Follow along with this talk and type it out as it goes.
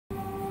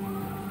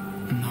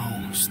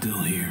No,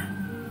 still here.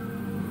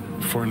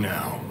 For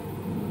now.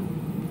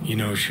 You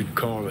know, should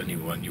call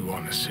anyone you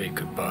want to say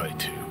goodbye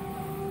to.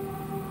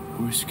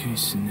 Worst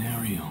case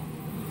scenario.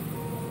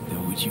 That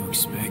what you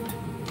expect?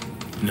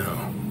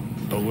 No.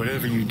 But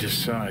whatever you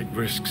decide,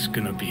 risk's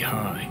gonna be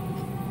high.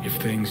 If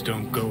things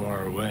don't go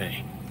our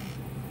way.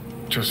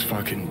 Just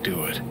fucking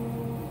do it.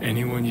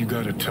 Anyone you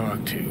gotta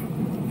talk to,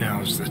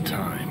 now's the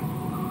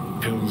time.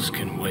 Pills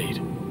can wait.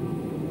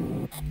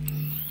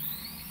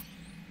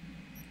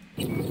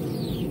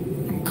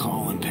 I'm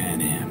calling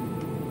Pan Am.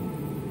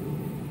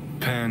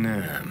 Pan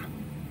Am.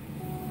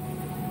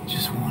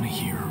 Just want to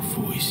hear her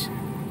voice.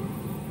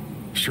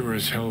 Sure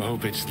as hell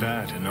hope it's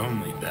that and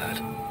only that.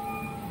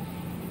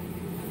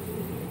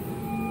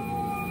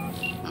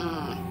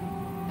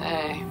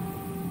 Hey.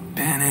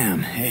 Pan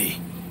Am, hey.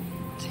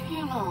 Do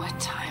you know what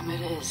time it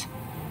is?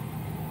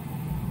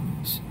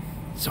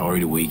 Sorry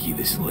to wake you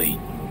this late.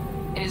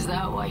 Is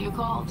that why you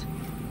called?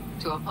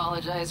 To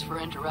apologize for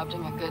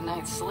interrupting a good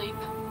night's sleep?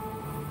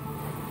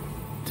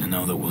 To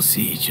know that we'll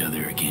see each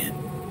other again.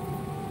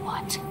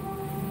 What?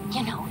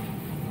 You know.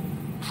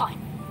 Fine.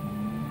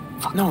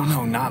 Fuck No, off.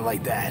 no, not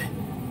like that.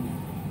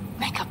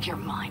 Make up your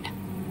mind.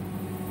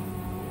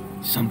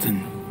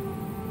 Something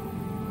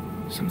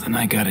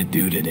I gotta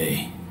do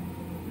today.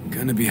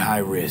 Gonna be high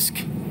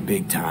risk,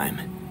 big time,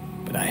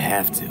 but I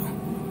have to.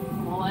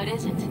 What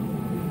is it?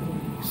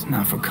 It's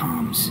not for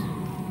comms.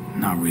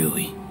 Not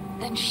really.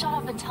 Then shut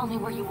up and tell me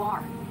where you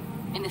are.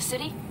 In the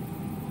city?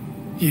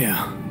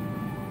 Yeah.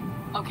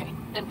 Okay,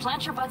 then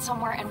plant your butt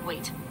somewhere and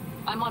wait.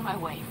 I'm on my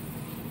way.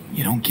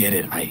 You don't get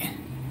it. I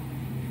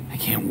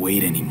can't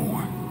wait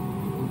anymore.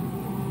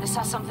 This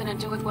has something to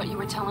do with what you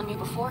were telling me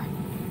before?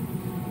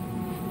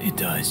 It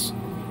does.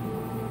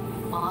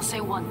 Well, I'll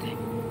say one thing.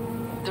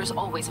 There's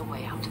always a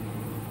way out.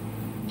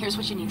 Here's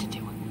what you need to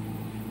do.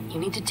 You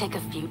need to take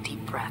a few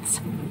deep breaths.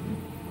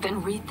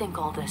 Then rethink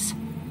all this.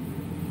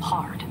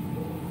 Hard.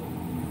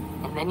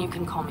 And then you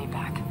can call me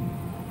back.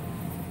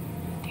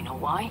 Do you know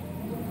why?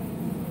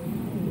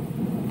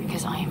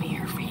 Because I am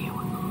here for you.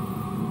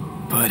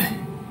 But...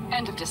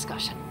 End of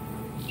discussion.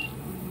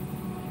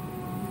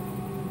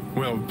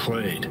 Well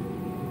played.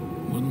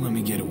 Wouldn't let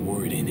me get a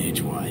word in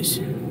edgewise.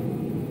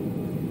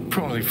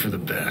 Probably for the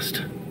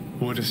best.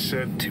 Would have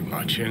said too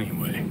much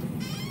anyway.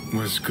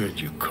 Was good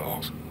you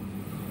called.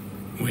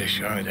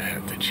 Wish I'd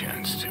had the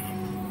chance to.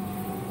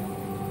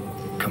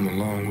 Come a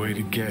long way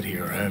to get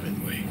here,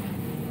 haven't we?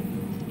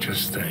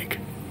 Just think.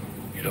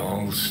 It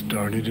all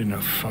started in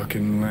a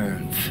fucking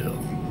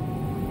landfill.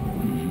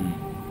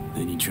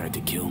 Then you tried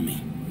to kill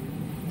me.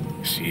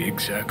 See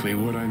exactly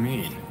what I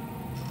mean.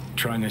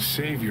 Trying to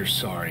save your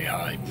sorry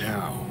hide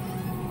now.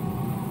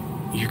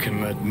 You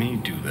can let me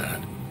do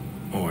that.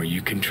 Or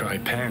you can try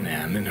Pan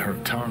Am and her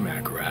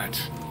tarmac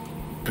rats.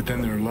 But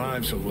then their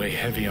lives will weigh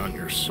heavy on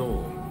your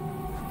soul.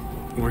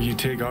 Or you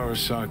take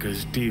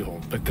Arasaka's deal,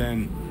 but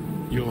then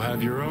you'll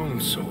have your own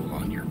soul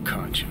on your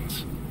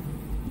conscience.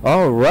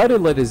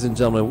 Alrighty, ladies and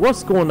gentlemen,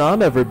 what's going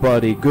on,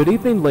 everybody? Good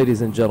evening, ladies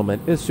and gentlemen.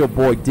 It's your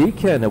boy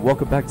DKEN, and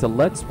welcome back to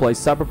Let's Play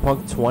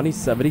Cyberpunk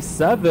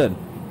 2077.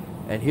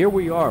 And here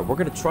we are. We're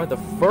going to try the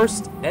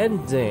first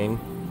ending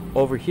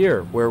over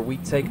here, where we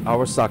take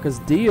Arasaka's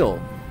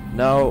deal.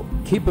 Now,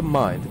 keep in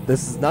mind,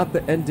 this is not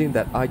the ending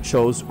that I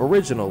chose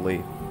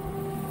originally.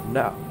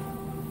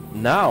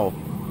 Now,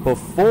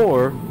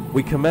 before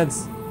we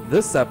commence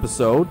this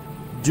episode,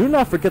 do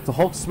not forget to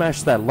Hulk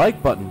smash that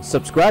like button,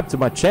 subscribe to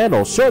my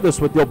channel, share this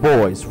with your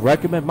boys,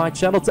 recommend my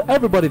channel to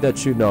everybody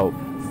that you know,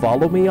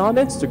 follow me on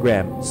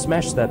Instagram,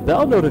 smash that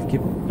bell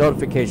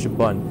notification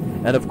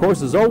button, and of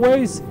course, as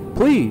always,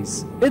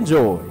 please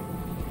enjoy.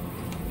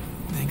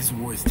 I think it's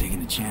worth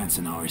taking a chance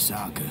on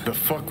Arasaka. The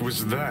fuck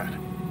was that?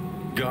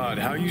 God,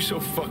 how you so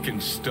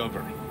fucking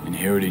stubborn?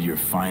 Inherited your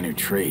finer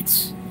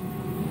traits.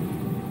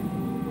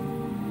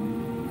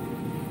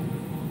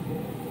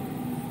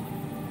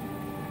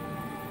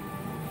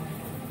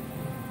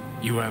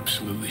 You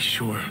absolutely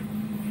sure?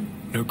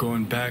 No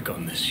going back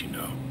on this, you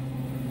know.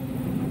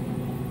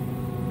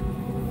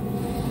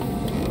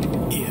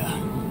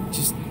 Yeah,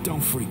 just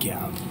don't freak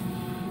out.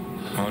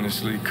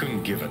 Honestly,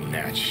 couldn't give a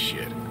gnat's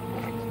shit.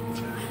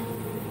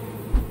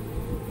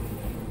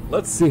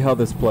 Let's see how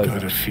this plays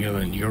Got a out.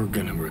 feeling you're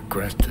gonna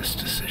regret this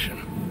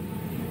decision.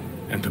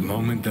 And the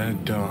moment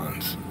that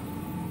dawns,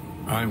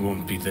 I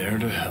won't be there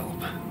to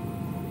help.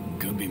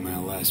 Could be my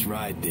last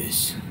ride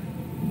this.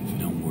 If it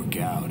don't work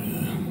out,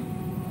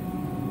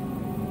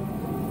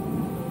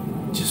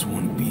 just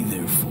want to be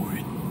there for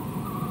it.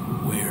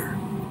 Where?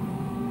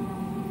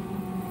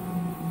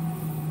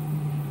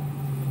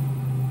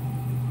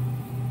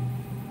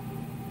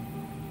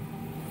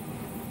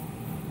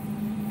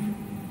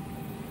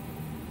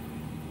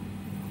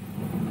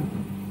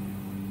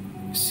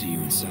 See you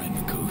inside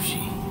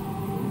Mikoshi.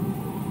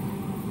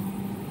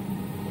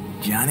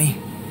 Johnny?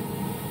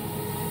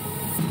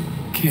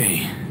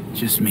 Okay,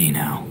 just me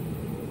now.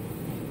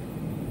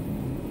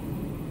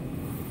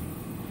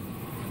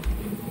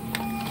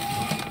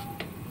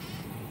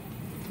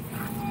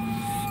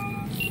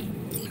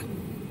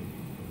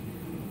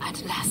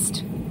 At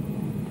last.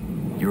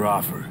 Your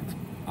offer.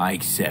 I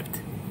accept.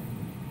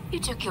 You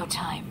took your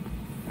time.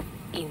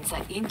 In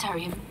the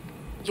interim,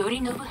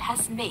 Yorinobu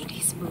has made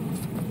his move.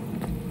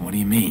 What do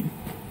you mean?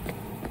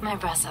 My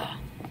brother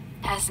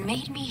has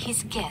made me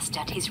his guest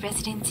at his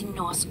residence in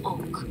North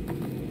Oak.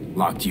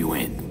 Locked you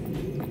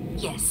in?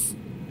 Yes.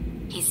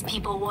 His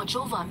people watch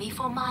over me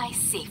for my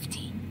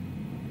safety.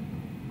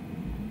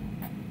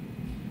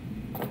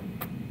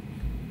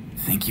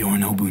 Think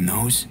Yorinobu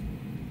knows?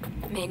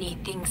 Many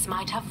things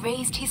might have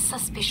raised his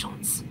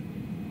suspicions.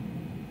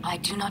 I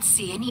do not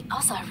see any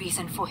other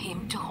reason for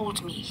him to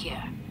hold me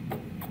here.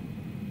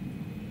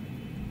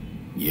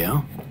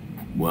 Yeah?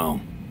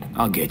 Well,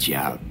 I'll get you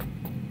out.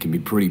 Can be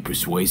pretty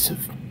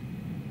persuasive.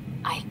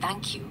 I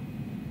thank you.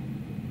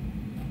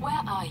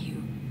 Where are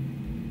you?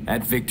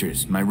 At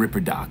Victor's, my Ripper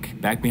dock,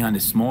 back behind a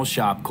small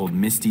shop called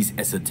Misty's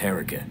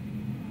Esoterica.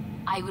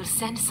 I will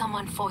send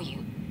someone for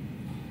you.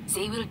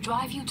 They will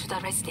drive you to the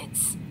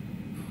residence.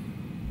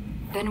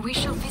 Then we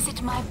shall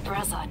visit my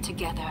brother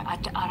together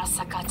at the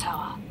Arasaka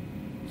Tower.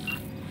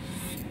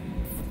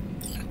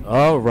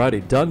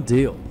 Alrighty, done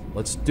deal.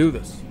 Let's do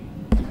this.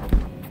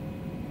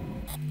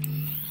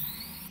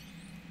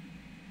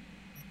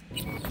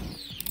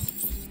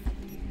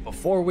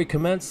 Before we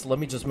commence, let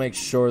me just make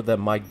sure that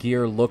my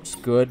gear looks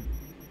good.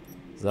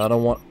 'Cause I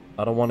don't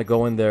want to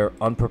go in there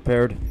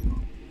unprepared.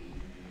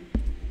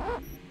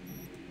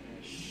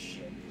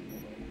 Shit.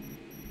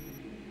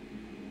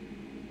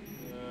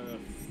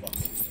 Fuck.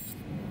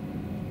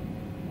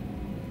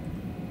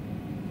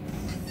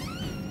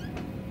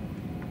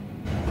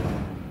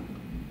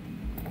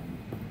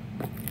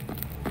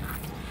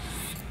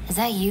 Is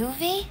that you,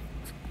 V?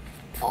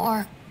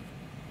 Or...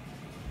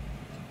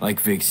 Like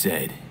Vic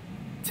said,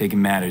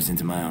 taking matters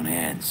into my own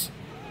hands.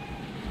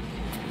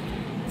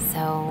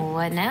 So,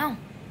 what now?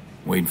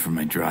 Waiting for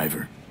my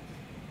driver.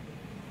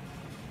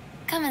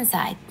 Come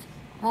inside.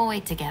 We'll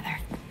wait together.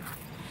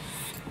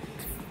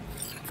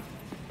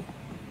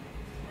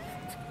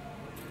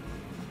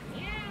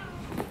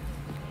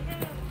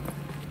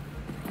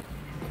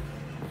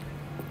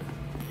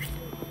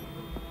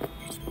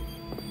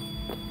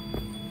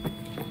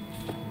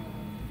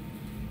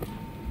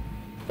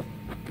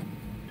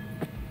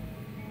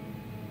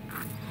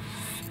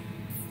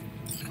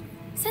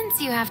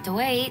 Since you have to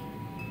wait,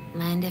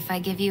 mind if I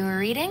give you a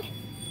reading?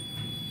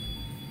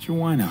 Sure,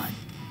 why not?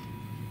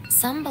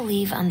 Some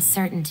believe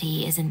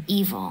uncertainty is an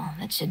evil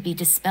that should be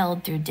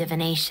dispelled through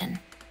divination.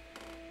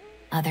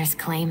 Others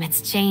claim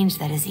it's change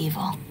that is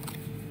evil.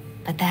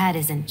 But that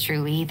isn't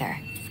true either.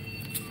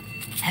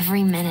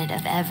 Every minute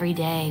of every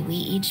day, we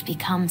each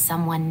become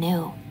someone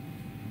new.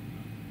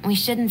 We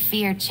shouldn't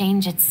fear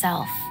change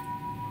itself,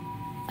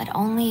 but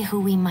only who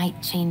we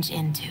might change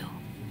into.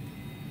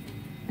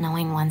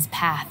 Knowing one's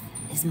path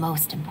is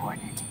most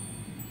important.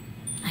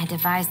 I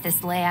devised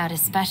this layout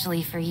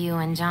especially for you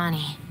and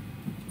Johnny.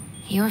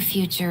 Your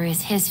future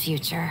is his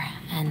future,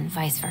 and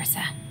vice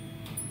versa.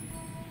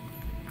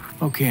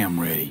 Okay, I'm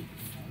ready.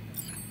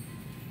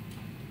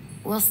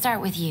 We'll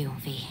start with you,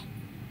 V.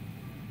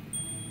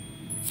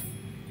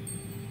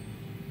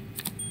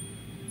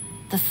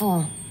 The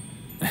Fool.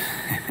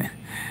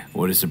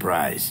 What a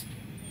surprise.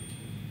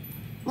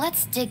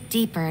 Let's dig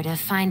deeper to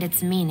find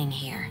its meaning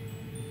here.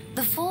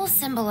 The Fool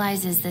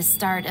symbolizes the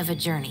start of a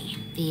journey,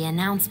 the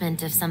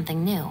announcement of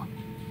something new.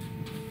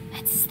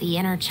 It's the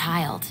inner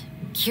child,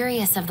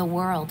 curious of the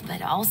world,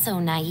 but also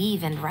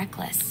naive and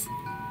reckless.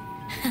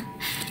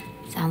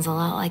 Sounds a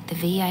lot like the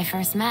V I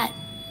first met.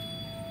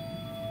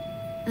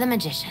 The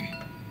Magician.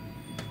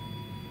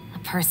 A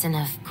person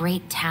of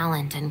great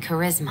talent and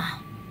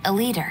charisma. A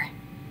leader.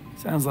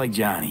 Sounds like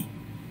Johnny.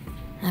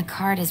 The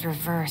card is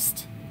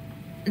reversed.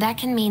 That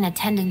can mean a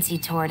tendency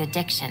toward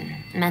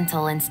addiction,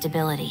 mental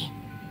instability.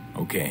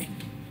 Okay,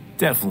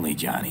 definitely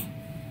Johnny.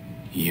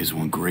 He is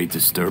one great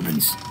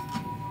disturbance.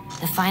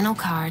 The final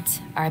cards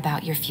are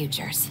about your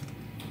futures.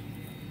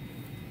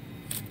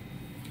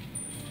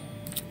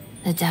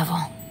 The Devil.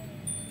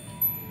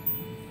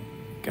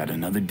 Got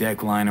another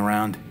deck lying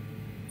around?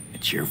 A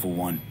cheerful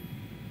one?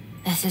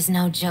 This is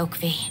no joke,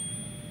 V.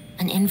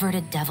 An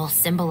inverted devil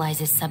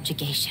symbolizes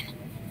subjugation,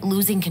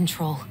 losing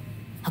control,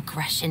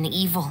 aggression,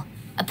 evil,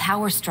 a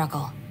power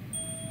struggle.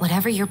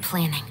 Whatever you're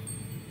planning,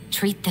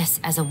 treat this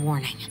as a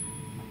warning.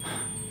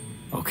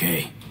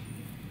 Okay.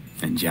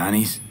 And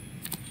Johnny's?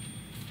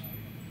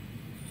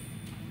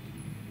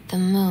 The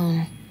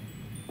Moon.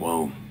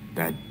 Whoa,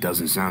 that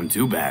doesn't sound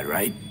too bad,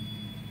 right?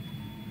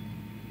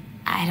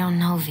 I don't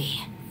know,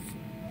 V.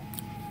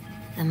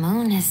 The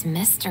Moon is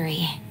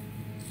mystery.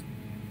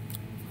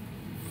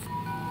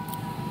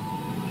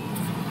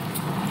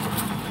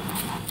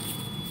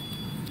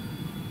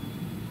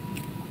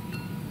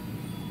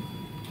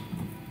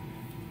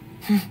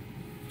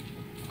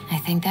 I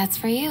think that's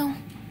for you.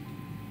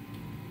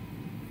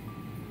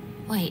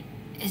 Wait,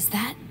 is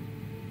that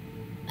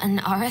an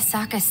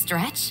Arasaka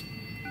stretch?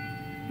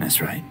 That's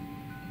right.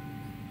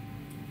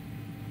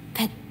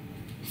 But,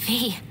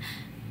 V,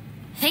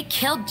 they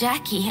killed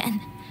Jackie and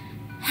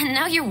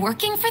now you're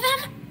working for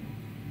them?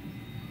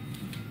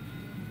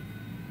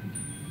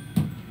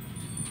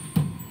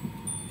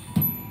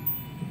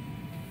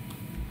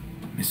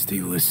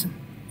 Steve, listen.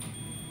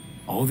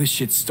 All this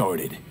shit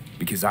started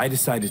because I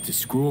decided to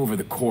screw over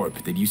the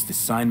corp that used to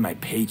sign my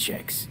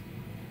paychecks.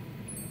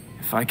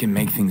 If I can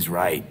make things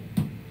right,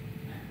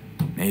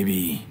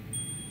 maybe...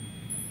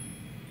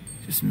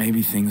 just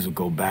maybe things will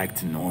go back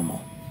to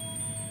normal.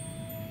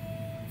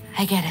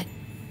 I get it.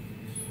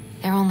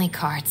 They're only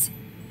cards.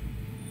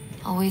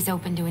 Always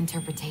open to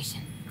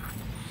interpretation.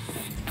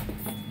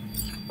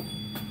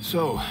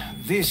 So,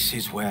 this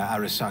is where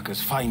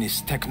Arasaka's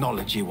finest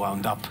technology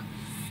wound up.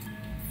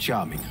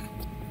 Charming.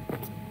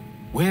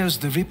 Where's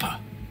the Ripper?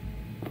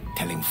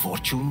 Telling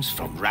fortunes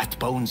from rat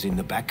bones in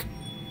the back?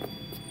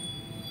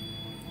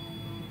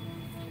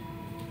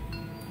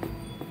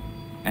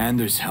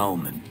 Anders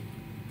Hellman.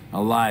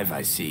 Alive,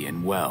 I see,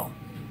 and well.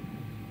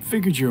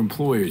 Figured your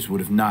employers would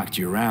have knocked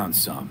you around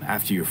some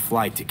after your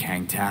flight to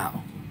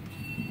Kangtao.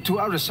 To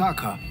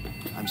Arasaka,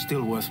 I'm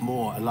still worth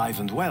more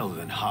alive and well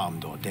than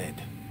harmed or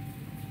dead.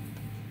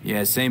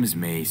 Yeah, same as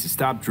me, so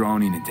stop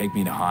droning and take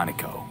me to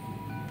Hanako.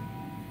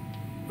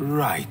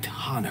 Right,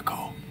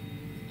 Hanako.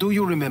 Do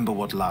you remember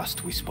what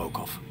last we spoke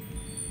of?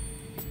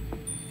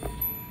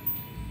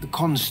 The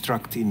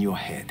construct in your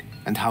head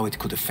and how it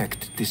could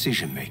affect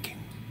decision-making.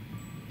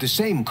 The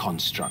same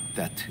construct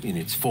that, in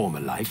its former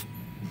life,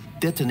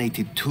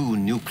 detonated 2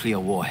 nuclear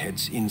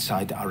warheads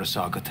inside the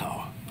Arasaka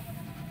Tower.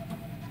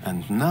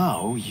 And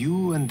now,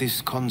 you and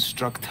this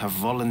construct have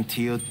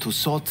volunteered to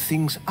sort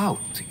things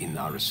out in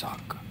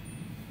Arasaka.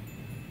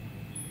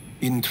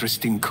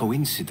 Interesting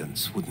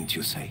coincidence, wouldn't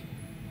you say?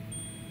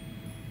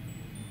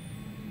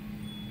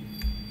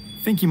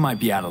 Think you might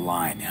be out of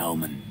line,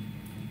 Hellman.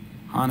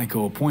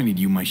 Hanako appointed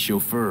you my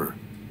chauffeur.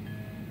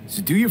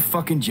 So do your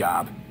fucking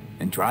job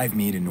and drive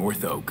me to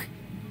North Oak.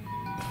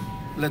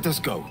 Let us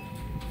go.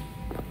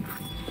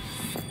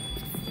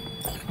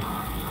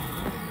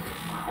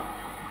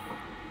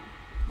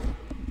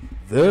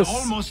 This...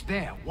 Almost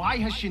there. Why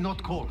has she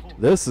not called?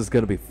 this is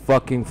gonna be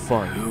fucking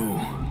fun. Who?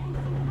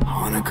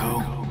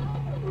 Hanako?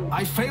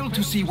 I fail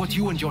to see what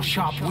you and your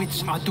sharp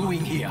wits are doing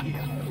here.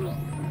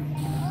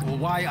 Or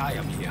why I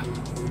am here.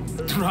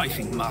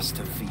 Driving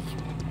Master V.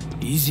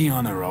 Easy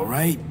on her,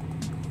 alright?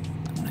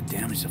 Don't wanna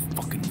damage the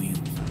fucking wheels.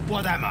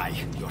 What am I?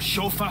 Your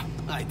chauffeur?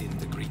 I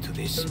didn't agree to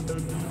this.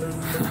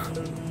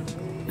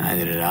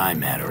 Neither did I,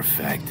 matter of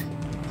fact.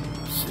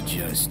 So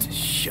just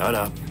shut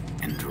up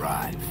and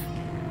drive.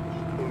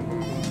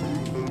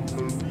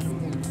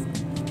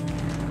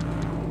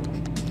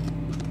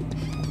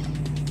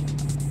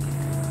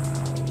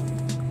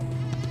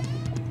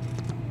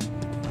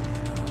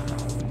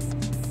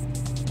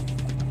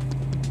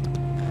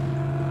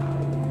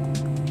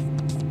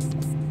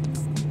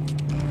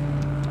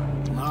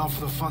 Now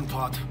for the fun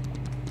part.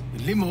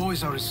 The limo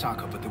is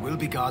Arasaka, but there will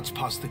be guards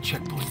past the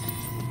checkpoint.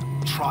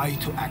 Try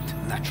to act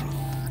natural.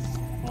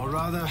 Or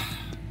rather,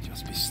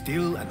 just be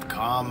still and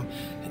calm,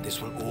 and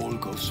this will all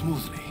go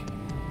smoothly.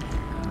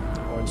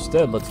 Or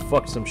instead, let's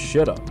fuck some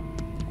shit up.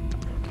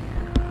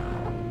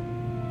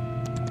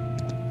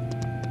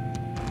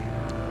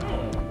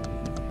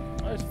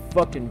 Nice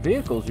fucking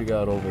vehicles you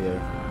got over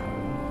there.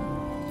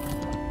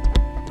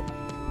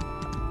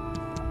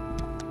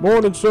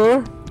 Morning,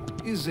 sir.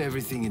 Is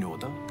everything in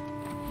order?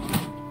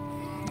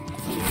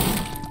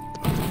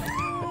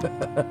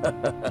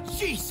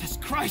 Jesus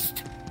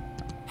Christ!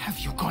 Have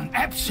you gone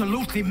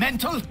absolutely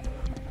mental?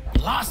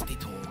 Blast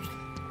it all.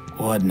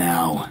 What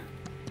now?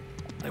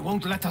 They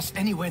won't let us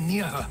anywhere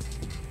near her.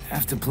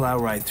 Have to plow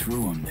right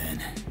through them,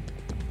 then.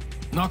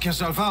 Knock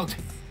yourself out.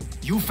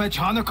 You fetch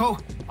Hanako,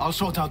 I'll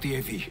sort out the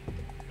AV.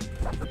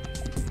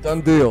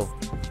 Done deal.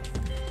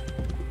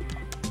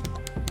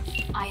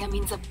 I am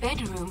in the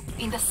bedroom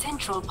in the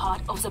central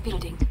part of the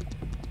building.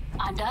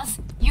 Anders,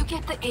 you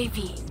get the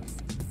AV.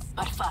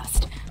 But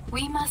first,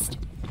 we must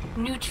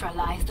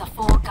neutralize the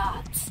 4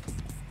 guards.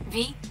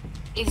 V,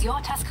 is your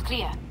task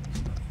clear?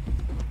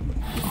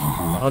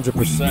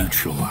 100%.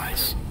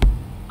 Neutralize.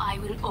 I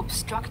will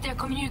obstruct their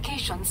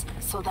communications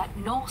so that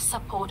no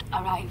support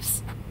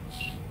arrives.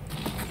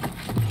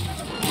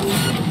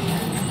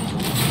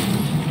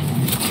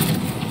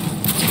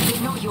 They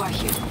know you are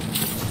here.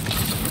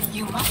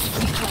 You must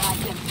neutralize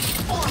them.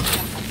 All of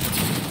them.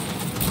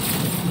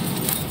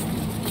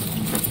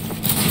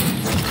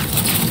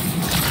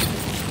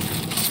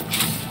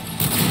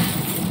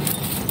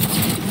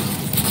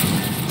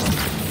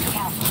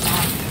 Careful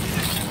now.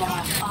 There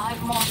are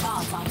 5 more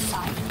guards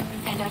outside,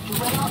 and a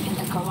dweller in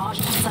the garage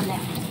to the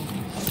left.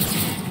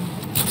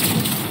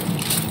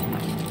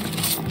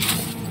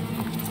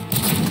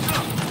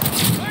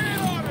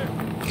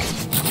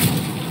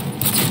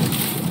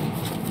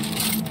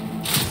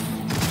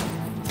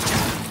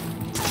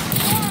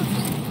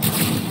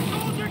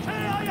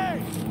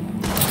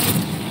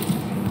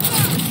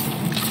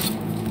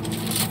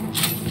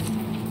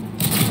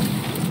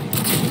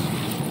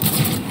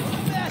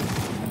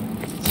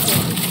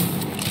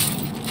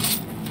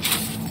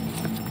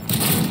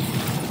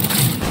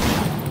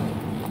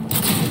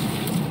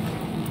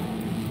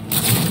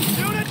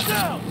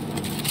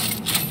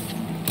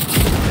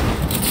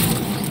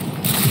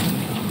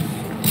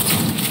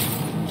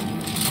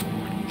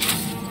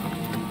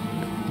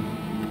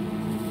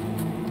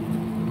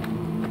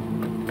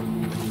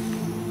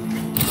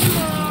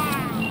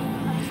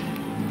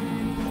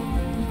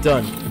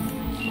 Done.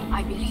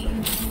 I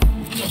believe,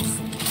 yes,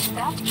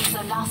 that is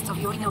the last of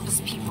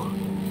YORINOBU'S people.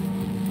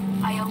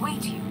 I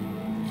await you.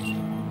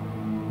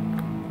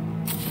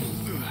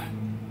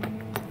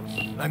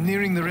 I'm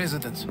nearing the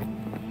residence.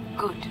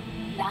 Good.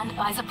 Land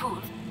by the pool.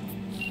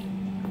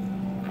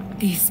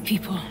 These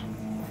people,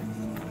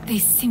 they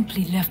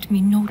simply left me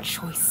no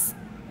choice.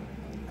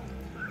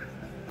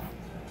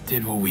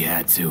 Did what we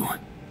had to.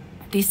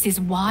 This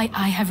is why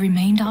I have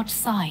remained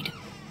outside,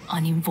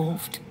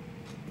 uninvolved.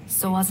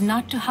 So as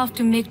not to have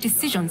to make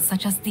decisions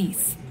such as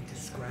these.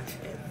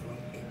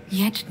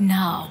 Yet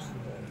now...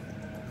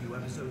 New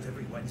episodes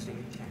every Wednesday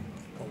at 10,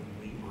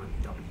 only on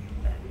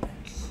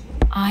WNS.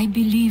 I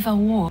believe a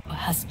war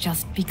has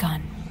just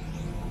begun.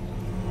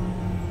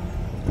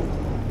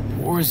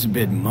 War's a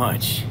bit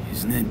much,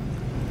 isn't it?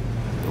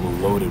 A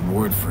little loaded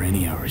word for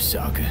any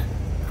Arasaka.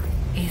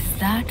 Is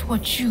that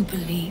what you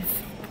believe?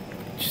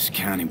 Just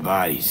counting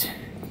bodies.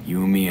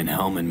 You, me, and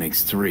Hellman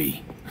makes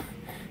 3.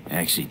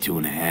 Actually,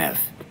 2.5.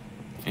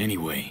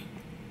 Anyway,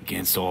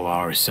 against all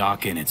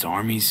Arasaka and its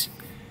armies,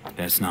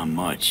 that's not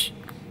much.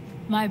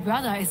 My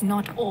brother is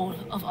not all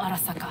of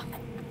Arasaka.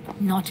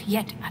 Not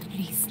yet, at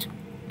least.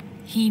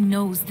 He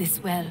knows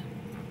this well.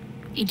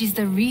 It is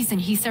the reason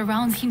he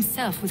surrounds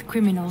himself with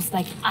criminals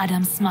like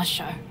Adam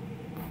Smasher.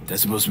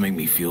 That's supposed to make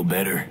me feel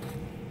better.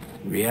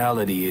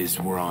 Reality is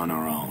we're on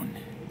our own.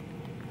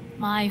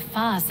 My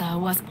father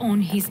was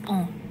on his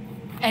own,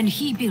 and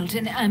he built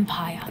an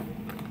empire.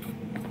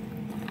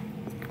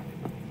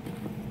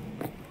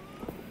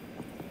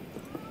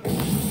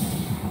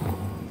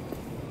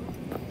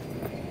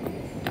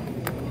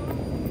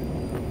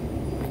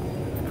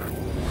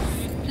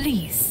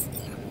 Please.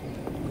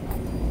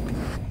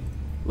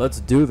 Let's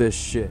do this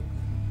shit.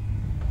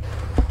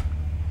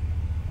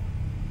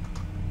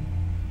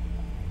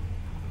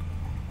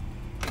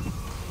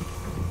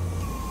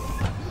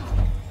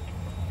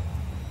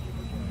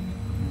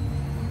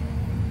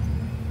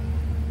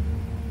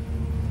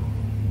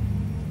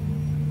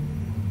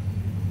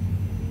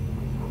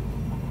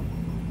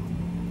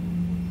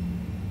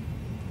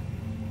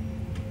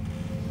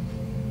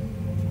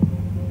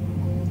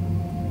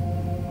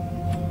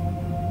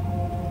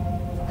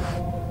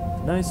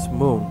 Nice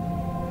moon.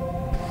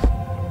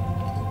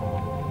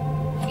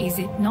 Is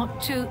it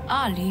not too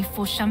early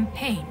for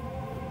champagne?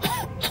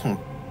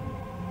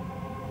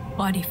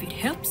 But if it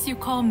helps you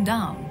calm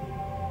down,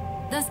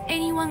 does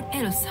anyone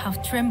else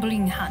have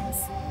trembling hands?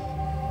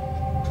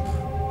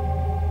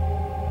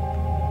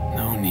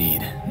 No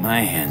need.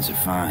 My hands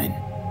are fine.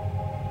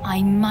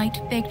 I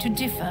might beg to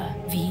differ,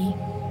 V.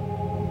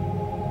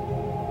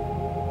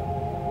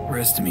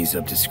 Rest of me's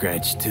up to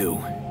scratch, too.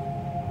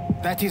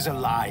 That is a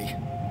lie.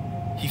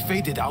 He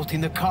faded out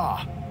in the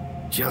car.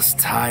 Just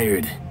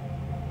tired.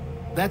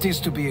 That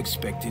is to be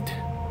expected.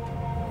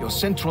 Your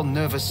central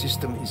nervous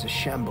system is a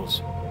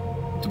shambles.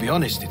 To be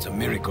honest, it's a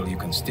miracle you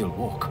can still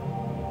walk.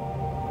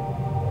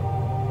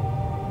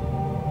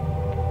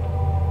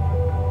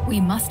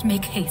 We must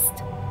make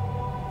haste.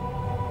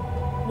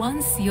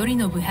 Once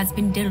Yorinobu has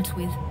been dealt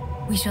with,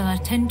 we shall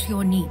attend to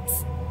your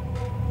needs.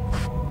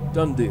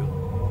 Done deal.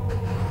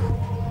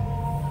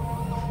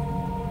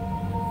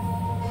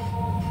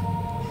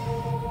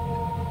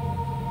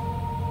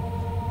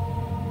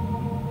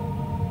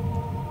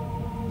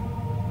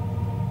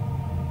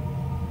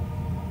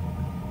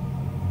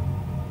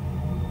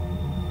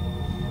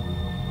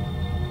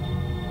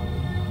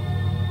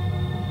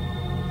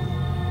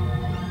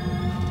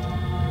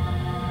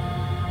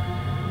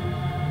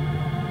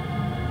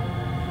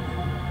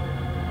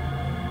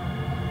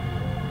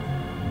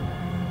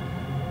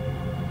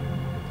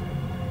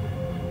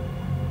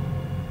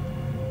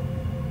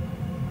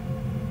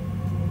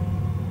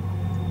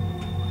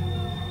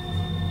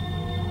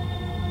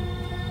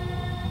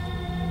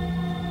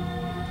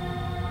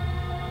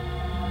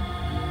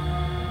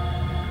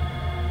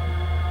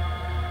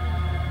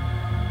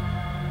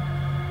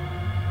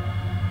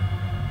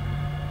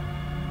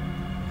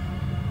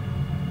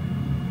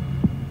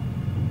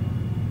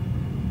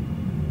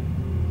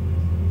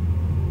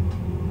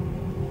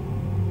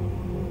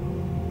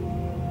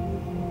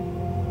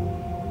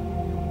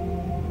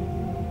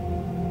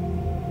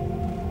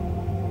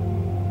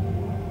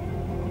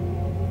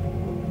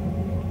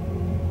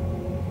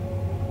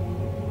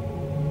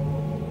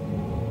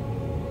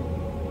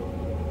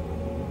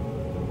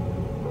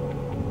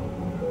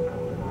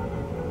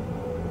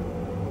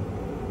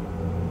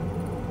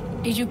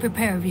 Did you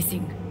prepare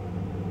everything?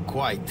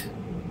 Quite.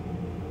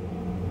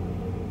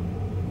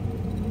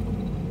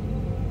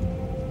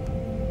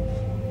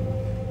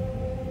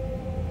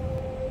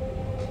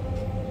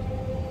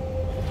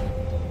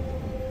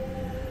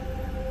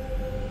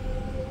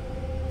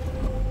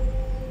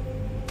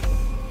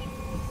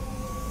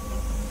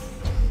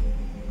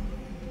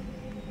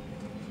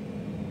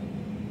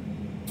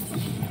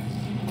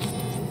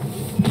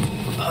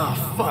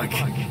 Oh, fuck.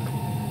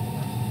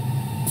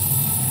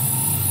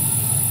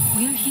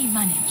 Will he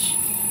manage?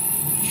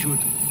 Should.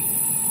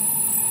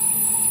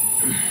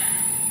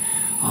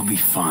 I'll be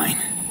fine.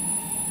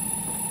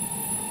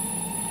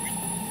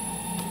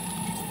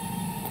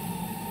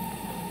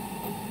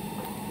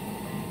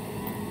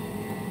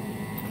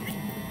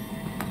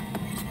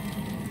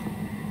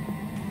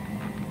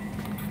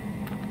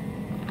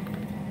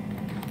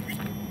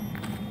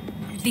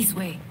 This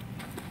way.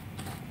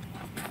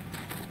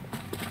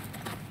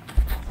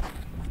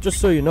 Just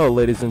so you know,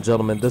 ladies and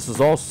gentlemen, this is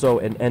also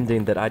an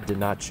ending that I did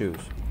not choose.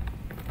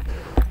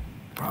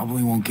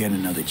 Probably won't get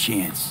another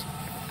chance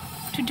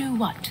To do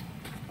what?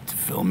 to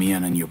fill me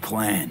in on your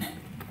plan.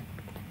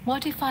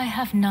 What if I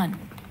have none?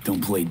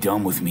 Don't play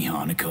dumb with me,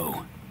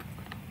 Hanako.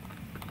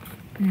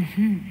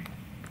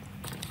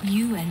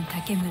 You and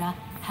Takemura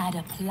had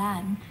a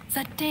plan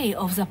the day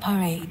of the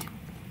parade.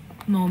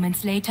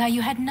 Moments later,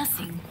 you had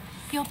nothing.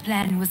 Your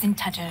plan was in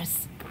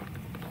tatters.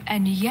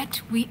 And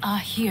yet we are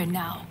here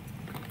now.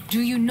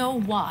 Do you know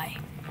why?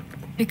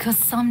 Because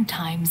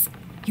sometimes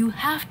you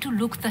have to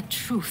look the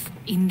truth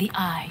in the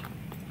eye.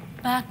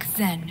 Back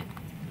then,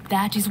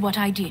 that is what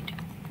I did,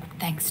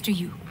 thanks to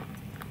you.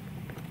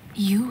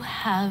 You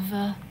have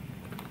a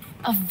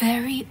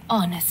very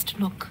honest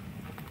look.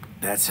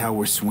 That's how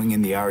we're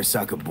swinging the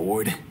Arasaka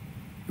board?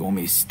 You want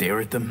me to stare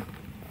at them?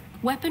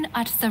 Weapon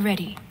at the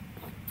ready.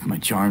 If my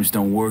charms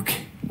don't work,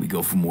 we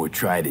go for more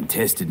tried and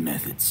tested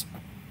methods.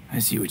 I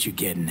see what you're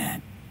getting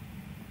at.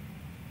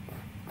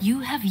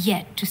 You have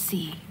yet to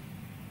see,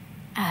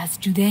 as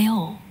do they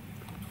all.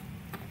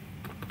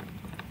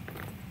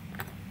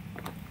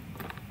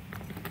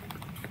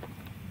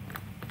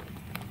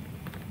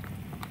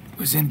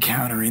 Was in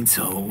counter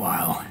intel a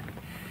while.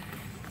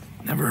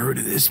 Never heard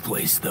of this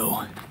place,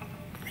 though.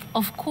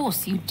 Of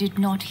course you did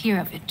not hear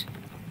of it.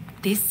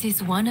 This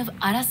is one of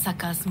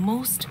Arasaka's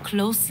most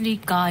closely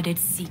guarded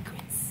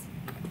secrets.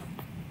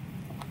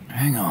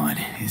 Hang on,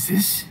 is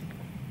this?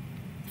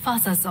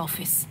 Father's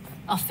office,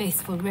 a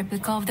faithful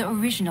replica of the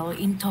original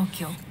in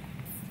Tokyo.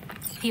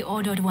 He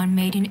ordered one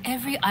made in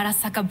every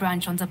Arasaka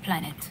branch on the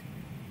planet.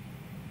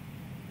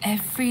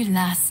 Every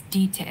last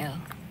detail,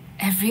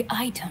 every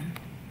item,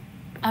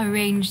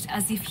 arranged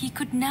as if he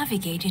could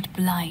navigate it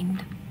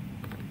blind.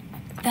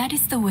 That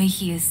is the way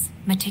he is,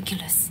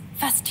 meticulous,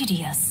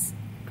 fastidious.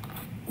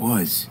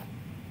 Was.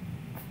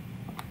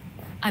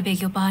 I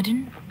beg your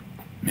pardon?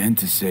 Meant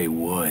to say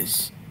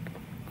was.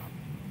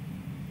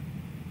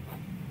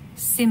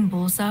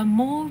 Symbols are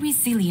more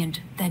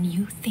resilient than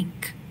you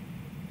think.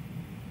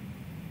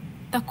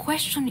 The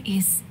question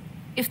is,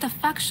 if the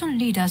faction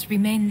leaders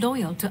remain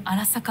loyal to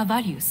Arasaka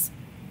values,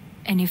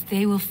 and if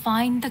they will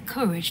find the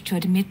courage to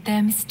admit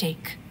their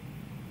mistake.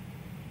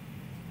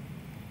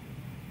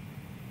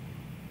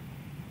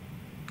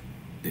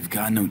 They've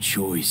got no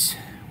choice.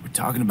 We're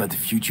talking about the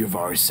future of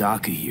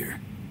Arasaka here.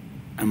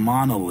 A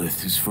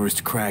monolith whose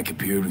first crack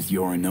appeared with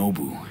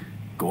Yorinobu.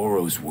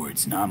 Goro's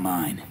words, not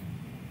mine.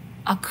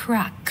 A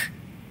crack.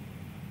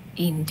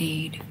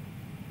 Indeed.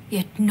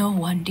 Yet no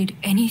one did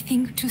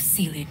anything to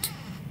seal it.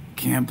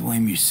 Can't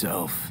blame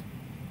yourself.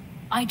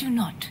 I do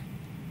not.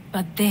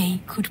 But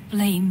they could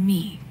blame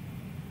me.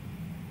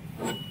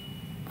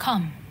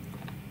 Come.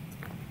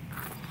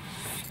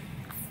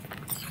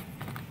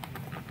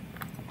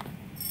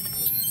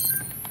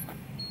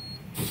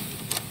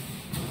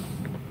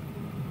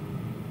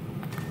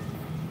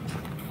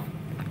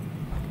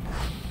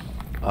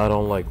 I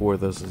don't like where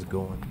this is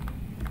going.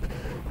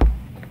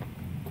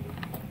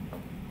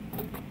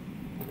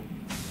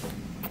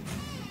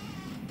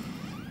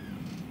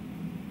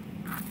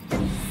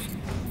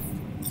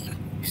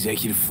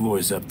 Executive floor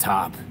is up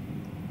top.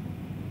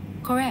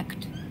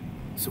 Correct.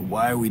 So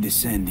why are we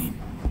descending?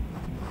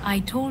 I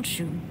told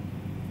you.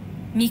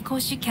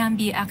 Mikoshi can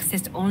be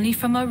accessed only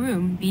from a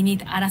room beneath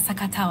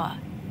Arasaka Tower.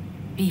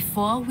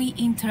 Before we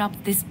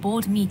interrupt this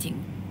board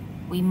meeting,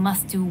 we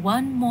must do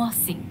one more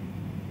thing.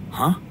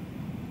 Huh?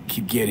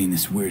 Keep getting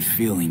this weird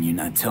feeling you're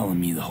not telling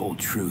me the whole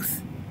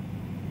truth.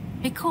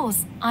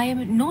 Because I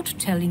am not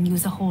telling you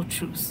the whole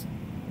truth.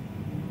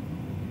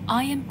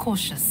 I am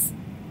cautious.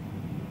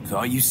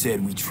 Thought you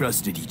said we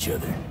trusted each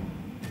other.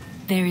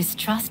 There is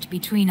trust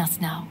between us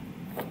now.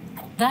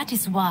 That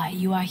is why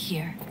you are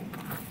here.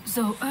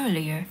 So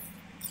earlier,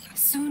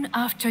 soon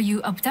after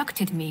you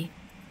abducted me,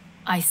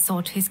 I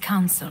sought his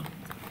counsel.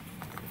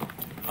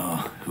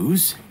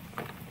 Whose?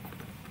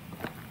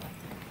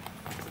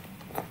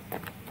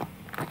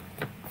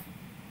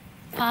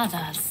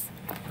 Father's.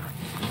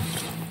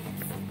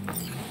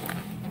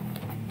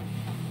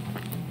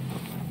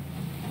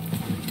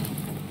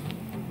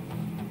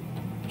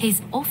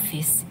 His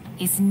office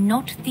is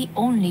not the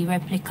only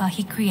replica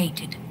he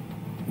created.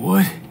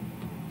 What?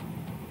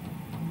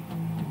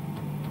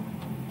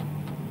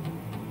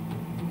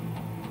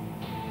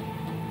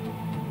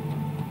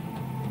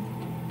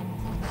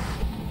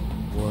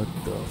 What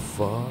the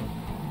fuck?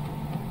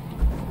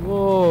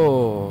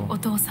 Whoa. お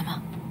父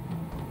様。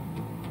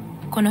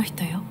この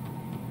人よ。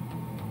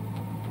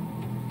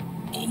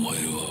お前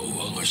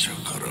は我が社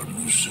から盗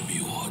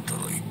みを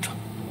働いた。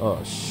 Oh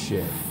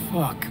shit.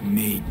 Fuck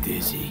me,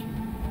 Dizzy.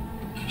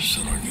 さ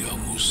らには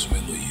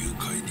娘の誘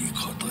拐に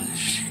加担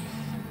し、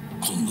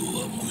今度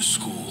は息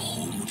子を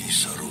葬り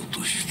去ろう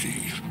としてい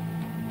る。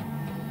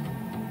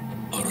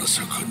荒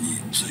坂に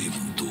随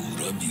分と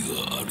恨み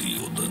がある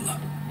ようだな。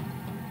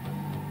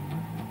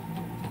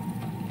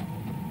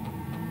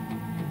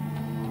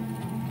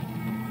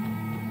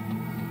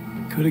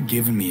Could have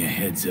given me a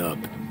heads up.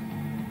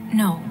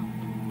 No.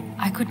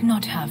 I could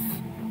not have.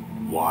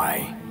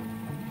 Why?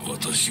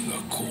 私が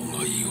公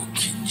害を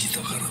禁じ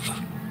たからだ。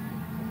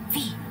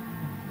 V,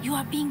 you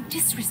are being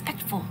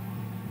disrespectful.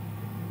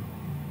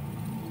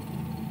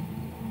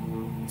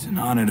 It's an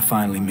honor to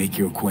finally make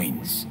your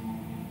acquaintance.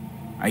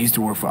 I used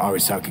to work for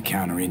Arasaka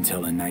Counter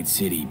Intel in Night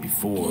City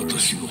before...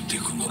 私のテ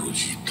クノロ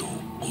ジーと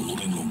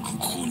己の愚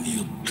行に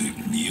よって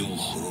身を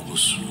滅ぼ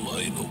す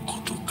前のこ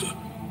とか。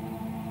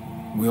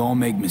 We all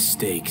make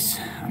mistakes.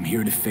 I'm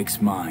here to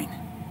fix mine.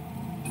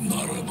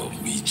 ならば道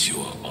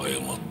は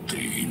誤って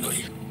いない。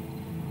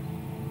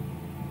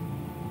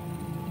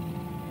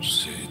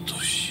生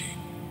と死、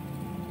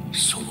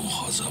その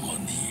狭間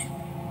に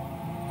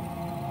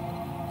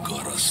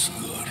ガラス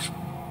がある。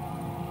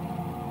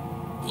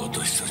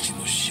私たち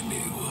の使命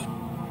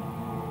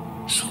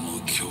はその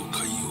境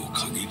界を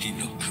限り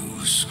なく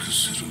薄く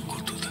する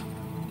ことだ。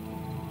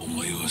お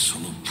前はそ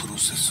のプロ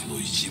セスの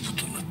一部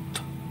となっ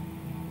た。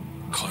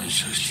感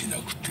謝しな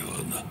くては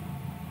な。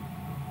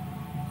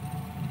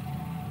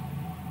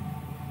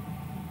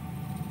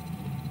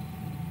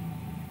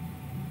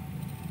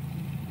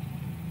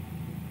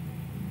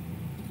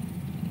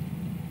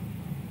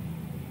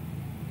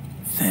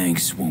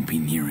Thanks won't be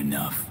near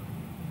enough.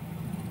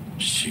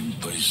 心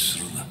配す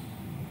るな。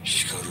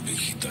しかるべ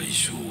き代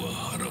償は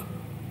払う。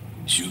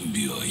準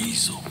備はいい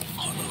ぞ、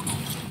花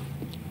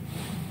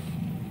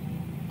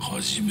子。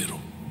始めろ。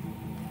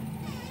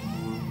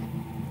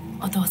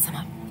お父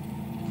様。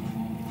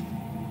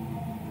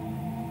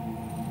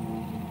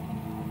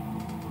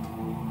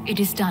It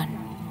is done.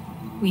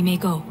 We may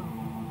go.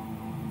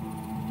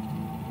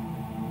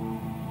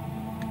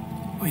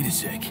 Wait a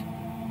sec.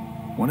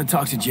 Want to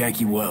talk to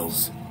Jackie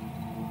Wells?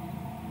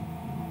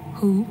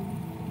 Who?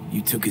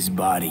 You took his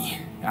body.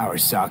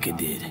 Arasaka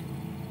did.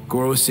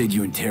 Goro said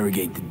you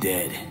interrogate the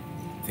dead.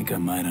 Think I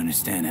might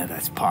understand how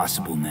that's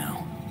possible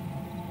now.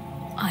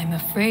 I'm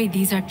afraid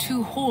these are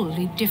two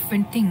wholly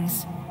different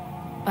things.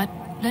 But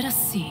let us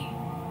see.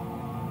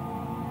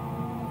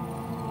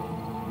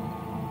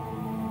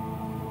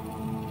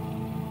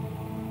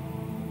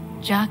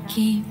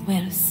 Jackie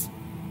Wells.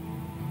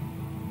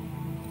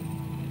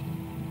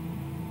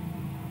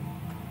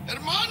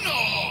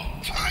 Hermano!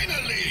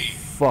 Finally!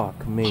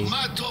 Fuck me.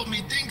 Mama told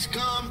me things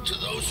come to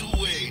those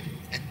who wait.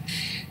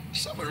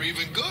 Some are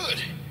even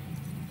good.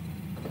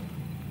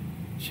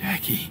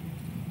 Jackie.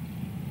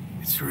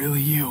 It's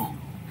really you.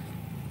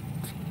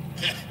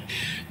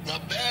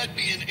 Not bad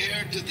being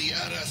heir to the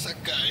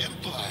Arasaka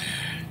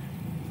Empire.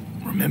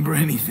 Remember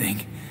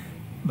anything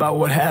about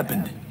what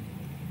happened?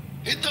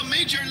 Hit the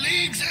major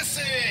leagues,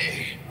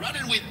 essay!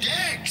 Running with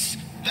Dex!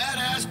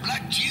 Badass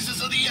black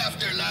Jesus of the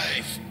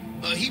afterlife!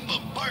 A heap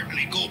of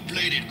partly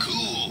gold-plated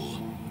cool.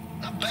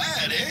 Not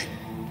bad, eh?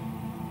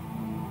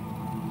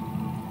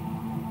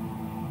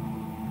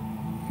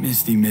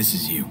 Misty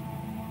misses you.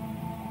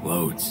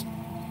 Loads.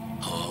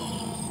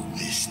 Oh,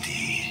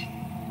 Misty.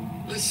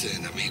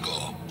 Listen,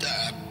 amigo.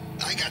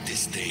 I got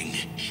this thing.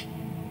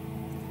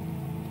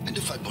 And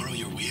if I borrow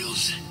your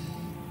wheels?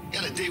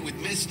 Got a date with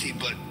Misty,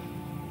 but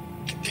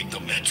can take the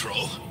metro.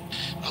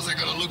 How's that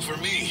gonna look for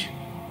me?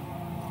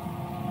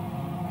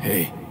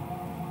 Hey.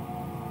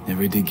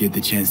 Never did get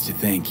the chance to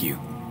thank you.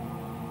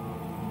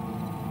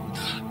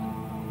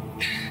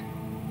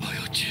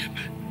 Biochip.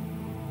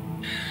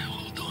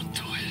 Hold on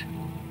to it.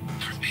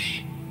 For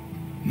me.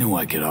 Knew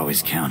I could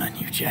always count on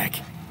you, Jack.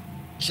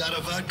 Shot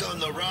of vodka on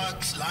the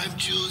rocks, lime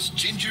juice,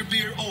 ginger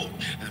beer, oh,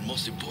 and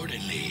most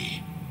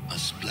importantly, a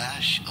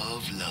splash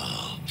of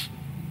love.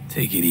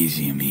 Take it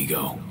easy,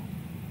 amigo.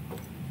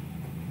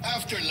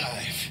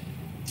 Afterlife.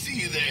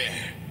 See you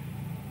there.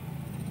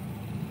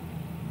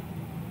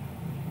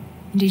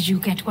 Did you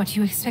get what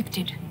you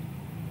expected?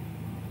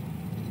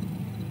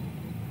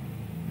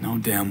 No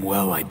damn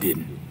well I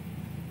didn't.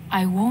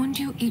 I warned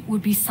you it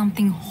would be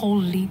something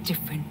wholly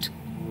different.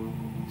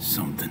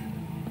 Something.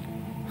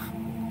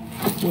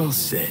 Well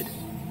said.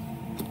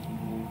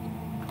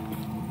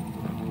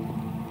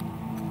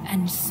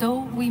 And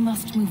so we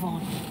must move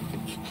on.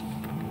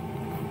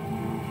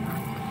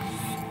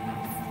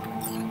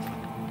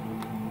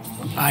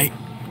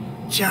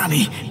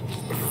 Johnny.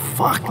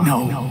 Fuck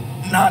no.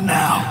 Not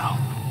now.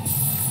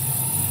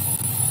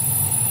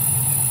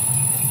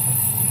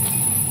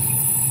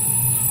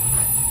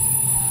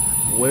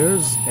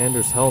 Where's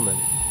Anders Hellman?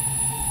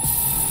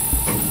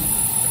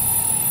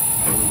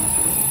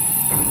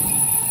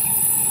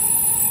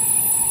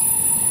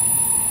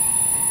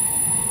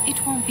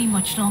 It won't be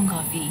much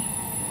longer, V.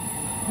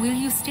 Will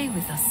you stay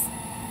with us?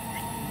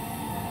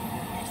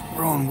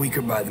 Growing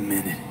weaker by the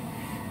minute.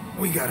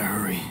 We gotta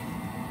hurry.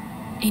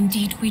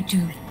 Indeed we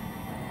do.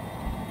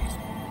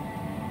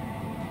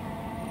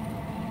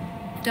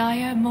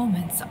 Dire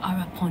moments are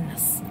upon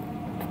us.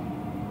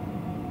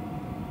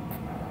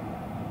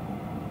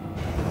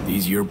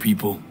 These your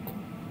people?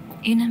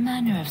 In a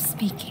manner of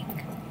speaking.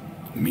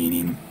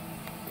 Meaning?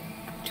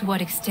 To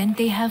what extent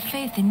they have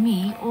faith in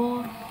me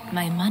or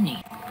my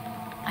money,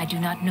 I do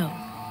not know.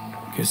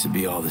 Guess it'd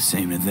be all the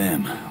same to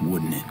them,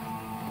 wouldn't it?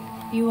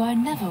 You are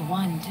never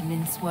one to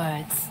mince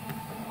words.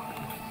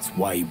 It's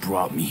why you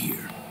brought me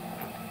here.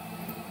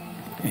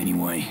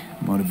 Anyway,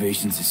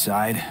 motivations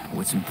aside,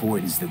 what's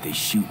important is that they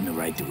shoot in the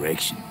right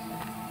direction.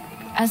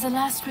 As a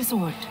last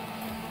resort,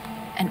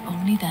 and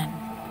only then.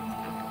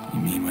 You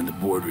mean when the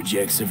board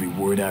rejects every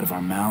word out of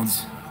our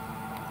mouths?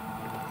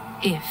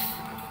 If,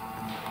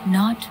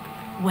 not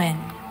when.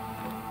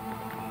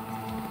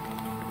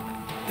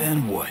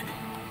 Then what?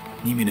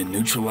 You mean to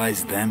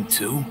neutralize them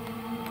too?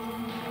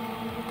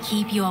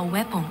 Keep your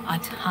weapon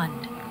at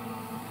hand,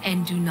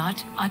 and do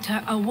not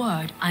utter a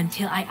word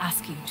until I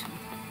ask you to.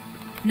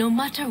 No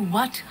matter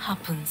what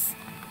happens,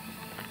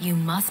 you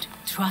must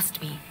trust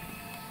me.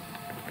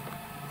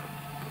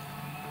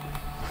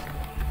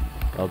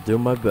 I'll do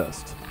my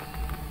best.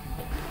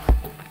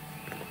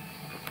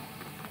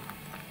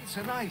 It's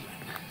an island.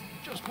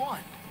 Just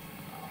one.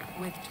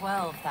 With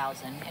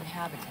 12,000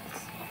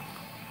 inhabitants.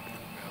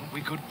 Well,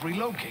 we could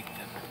relocate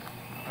them.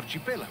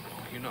 Archipelago,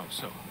 you know,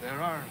 so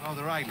there are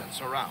other islands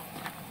around.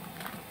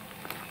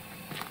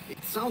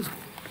 It sounds good.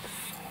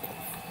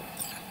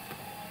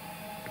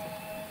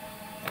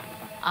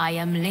 I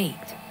am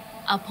late.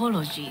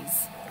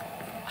 Apologies.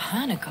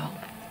 Hanako,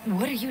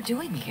 what are you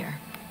doing here?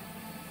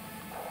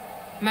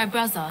 My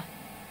brother,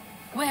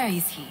 where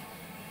is he?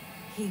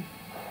 He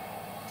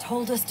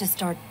told us to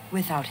start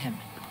without him.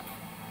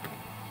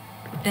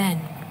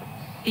 Then,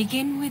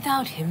 begin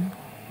without him,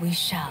 we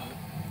shall.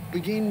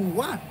 Begin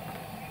what?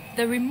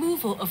 The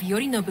removal of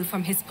Yorinobu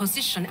from his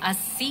position as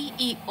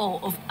CEO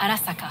of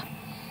Arasaka.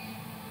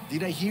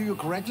 Did I hear you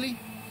correctly?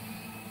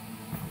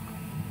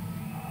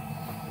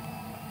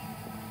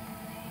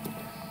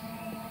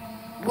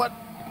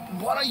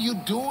 What are you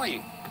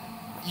doing?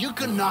 You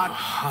cannot...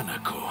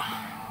 Hanako.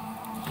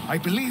 I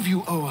believe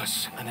you owe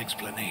us an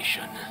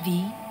explanation.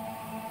 V,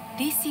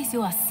 this is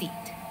your seat.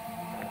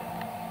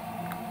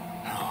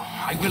 No,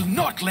 I will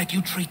not let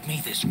you treat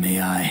me this way.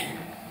 May I?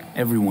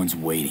 Everyone's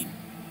waiting.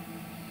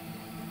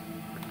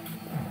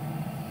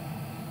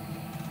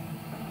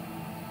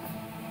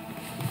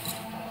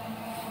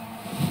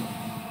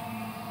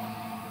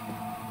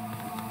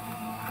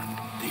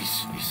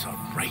 This is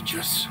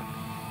outrageous.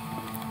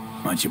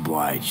 Much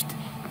obliged.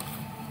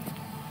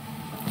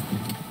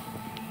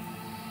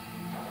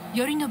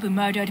 Yorinobu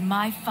murdered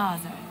my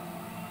father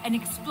and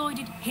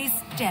exploited his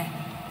death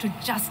to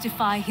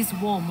justify his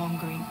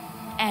warmongering.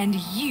 And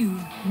you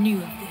knew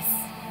of this.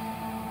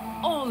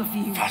 All of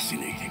you.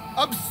 Fascinating.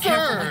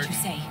 Careful what you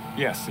say.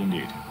 Yes,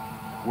 indeed.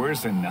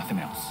 Worse than nothing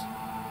else.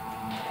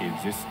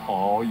 Is this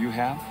all you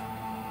have?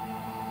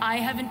 I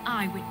have an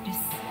eyewitness.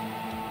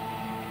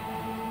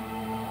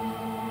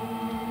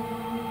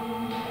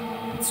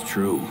 It's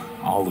true,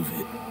 all of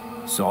it.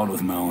 Saw it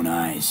with my own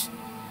eyes.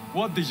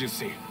 What did you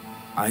see?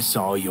 I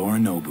saw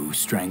Yorinobu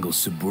strangle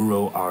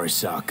Saburo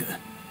Arasaka.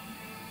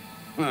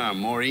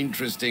 More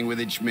interesting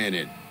with each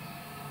minute.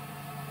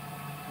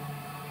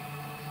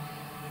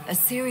 A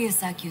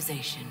serious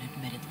accusation,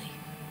 admittedly,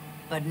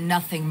 but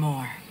nothing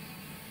more.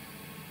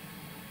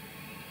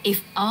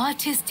 If our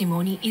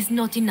testimony is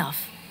not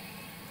enough,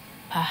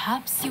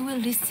 perhaps you will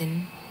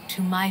listen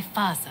to my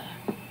father.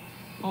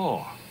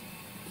 Oh.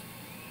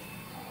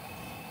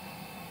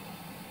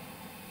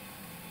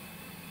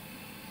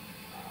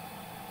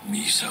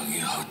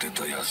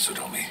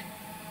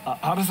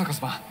 Arasaka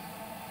様。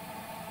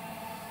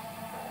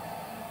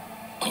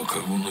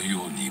赤子の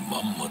ように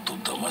まんまと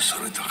騙さ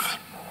れたか、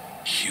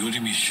日和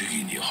見主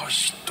義に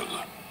走った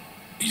が、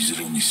いず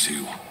れにせよ、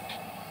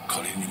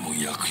彼にも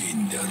役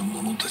員である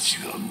者たち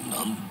が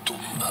なんと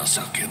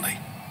情けない。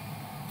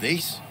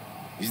This?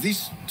 Is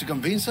this to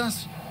convince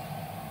us?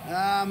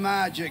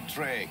 Magic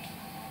trick.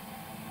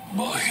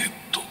 マヘッ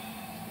ド、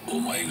お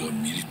前が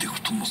ミリテ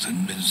クとの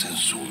全面戦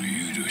争を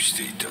憂慮し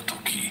ていた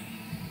時、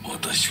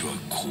私は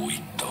こう言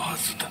ったは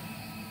ずだ。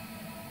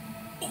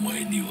お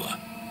前には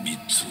3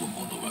つの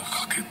ものが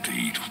欠けて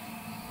いる。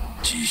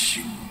自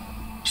信、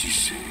知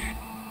性、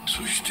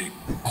そして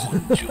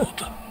根性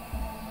だ。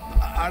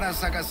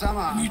Arasaka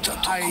様。見た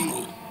とこ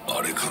ろ、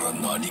あれから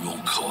何も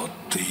変わっ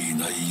てい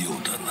ないよ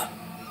うだな。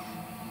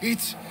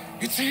It's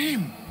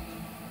him!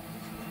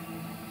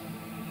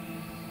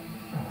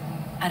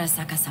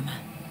 Arasaka-sama,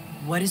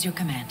 what is your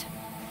command?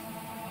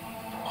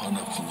 花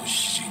子の指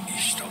示に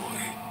従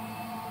え。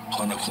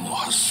花子の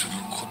発する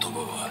言葉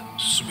は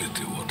全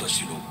て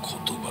私の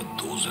言葉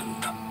同然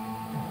だ。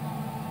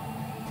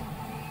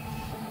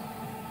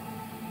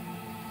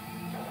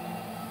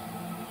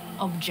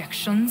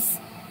Objections?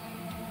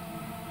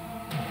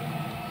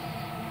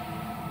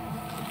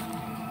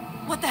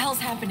 What the hell's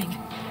happening?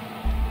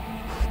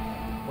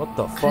 What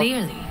the fuck?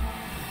 Clearly,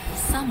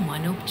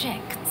 someone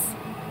objects.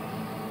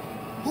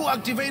 Who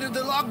activated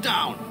the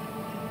lockdown?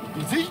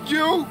 Is it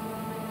you?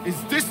 Is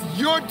this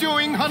your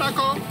doing,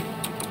 Hanako?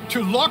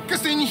 To lock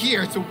us in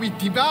here so we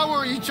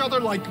devour each other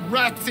like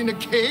rats in a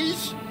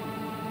cage?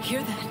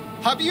 Hear that?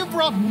 Have you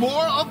brought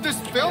more of this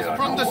filth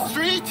from the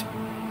street?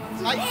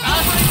 I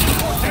asked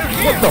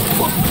you. What the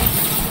fuck?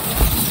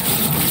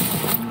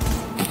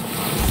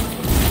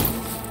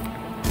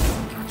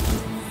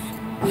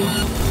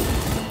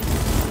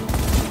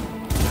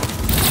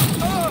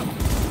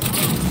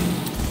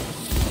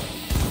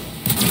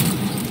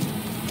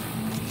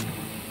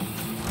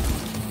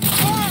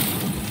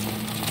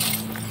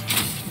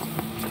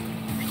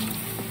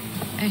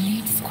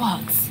 elite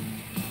squads.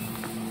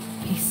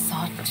 He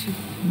sought to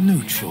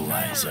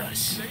neutralize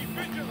us.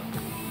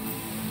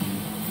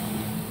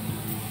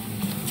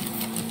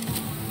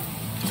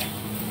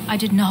 I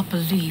did not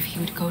believe he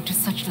would go to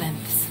such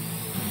lengths.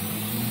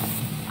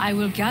 I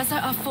will gather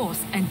a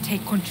force and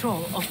take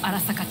control of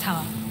Arasaka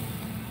Tower.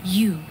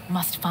 You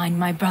must find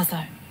my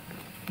brother.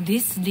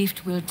 This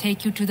lift will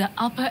take you to the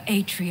upper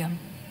atrium.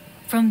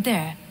 From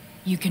there,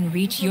 you can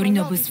reach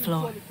Yorinobu's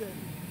floor.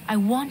 I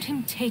want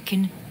him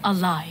taken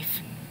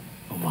alive.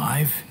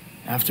 Alive?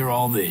 After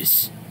all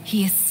this?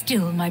 He is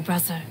still my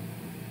brother.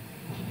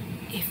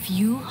 If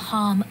you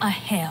harm a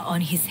hair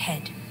on his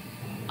head,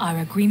 our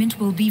agreement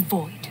will be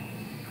void.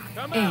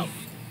 Ei,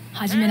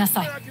 hajime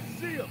nasai.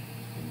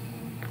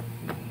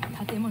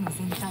 建物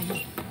全体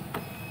を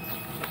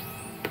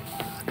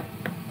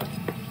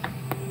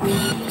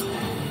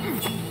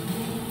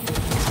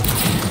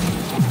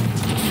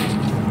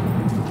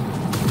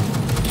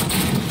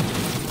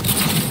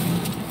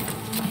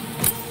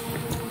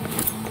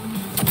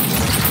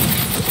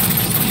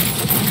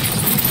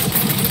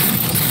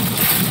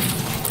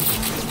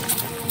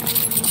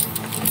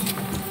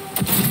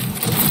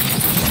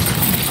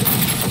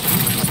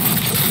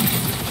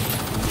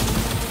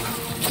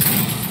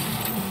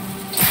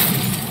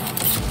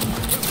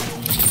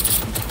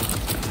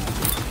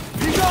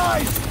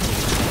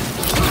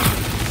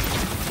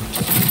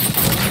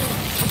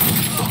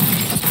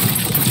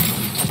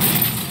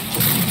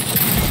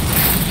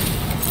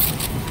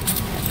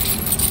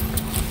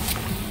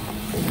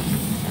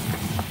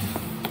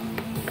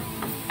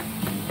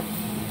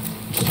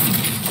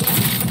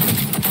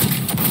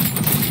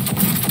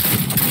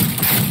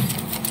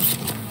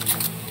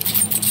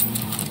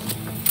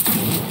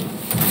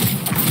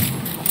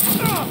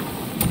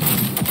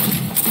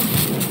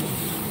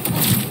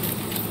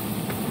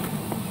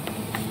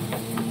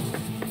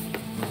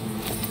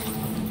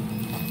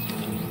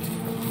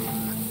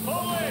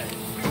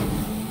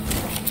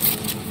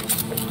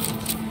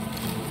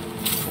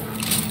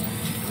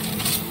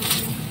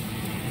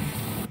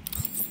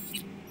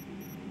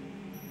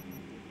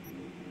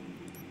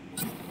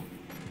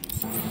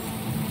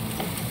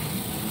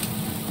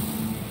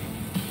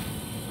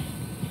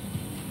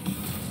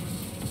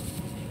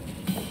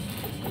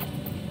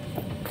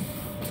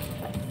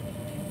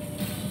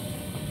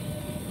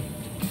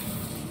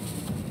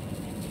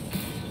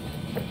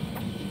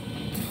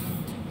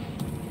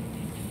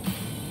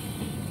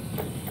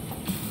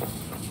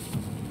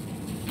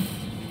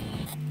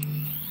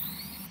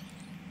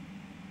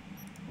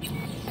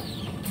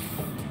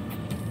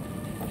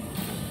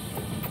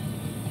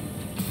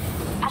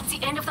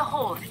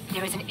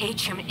There is an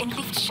atrium in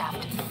lift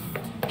shaft.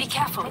 Be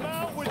careful.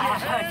 I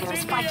have heard there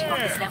is fighting on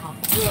this level.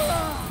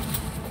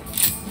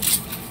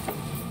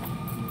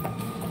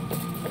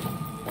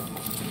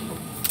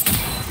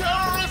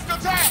 Terrorist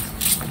attack!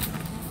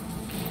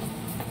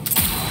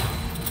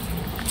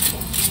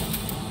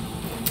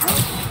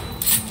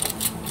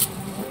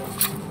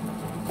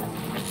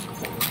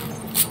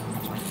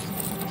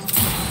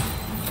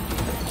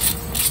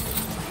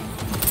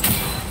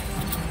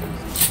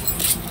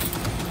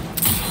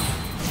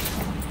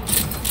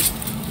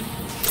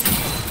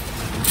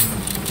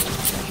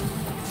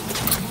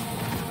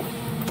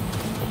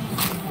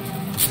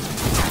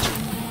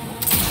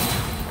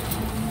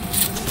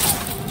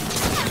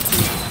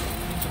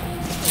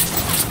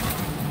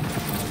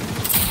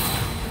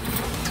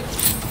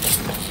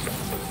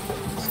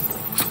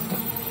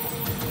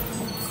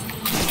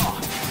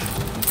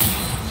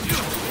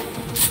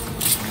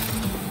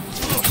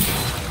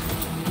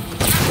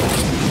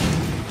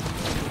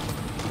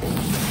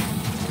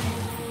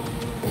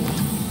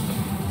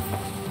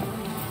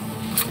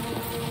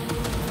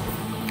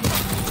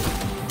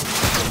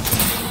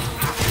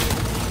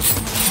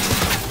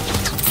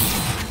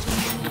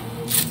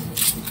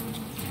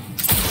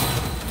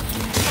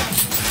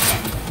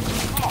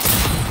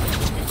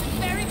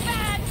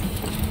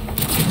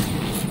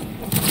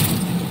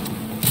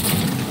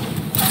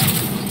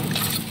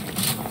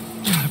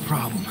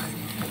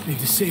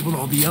 Disabled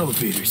all the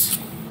elevators.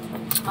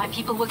 My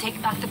people will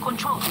take back the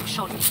control you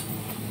showed me.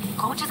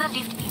 Go to the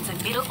lift in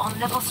the middle on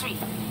level 3.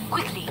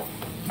 Quickly.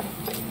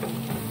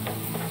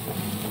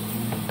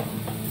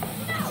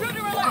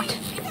 Good.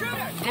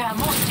 There are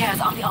more stairs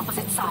on the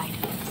opposite side.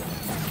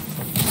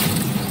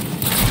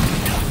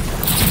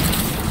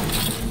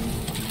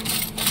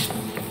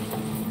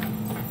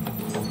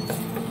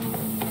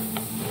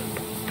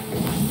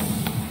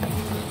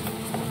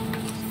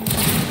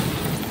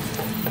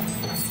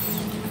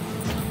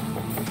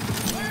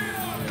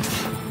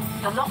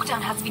 The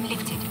lockdown has been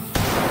lifted.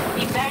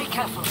 Be very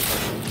careful.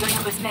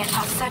 Yorinobu's men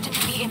are certain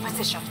to be in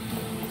position.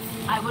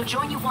 I will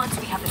join you once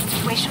we have the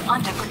situation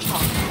under control.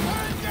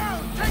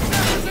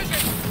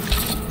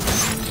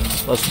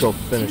 Let's go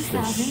finish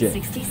this shit.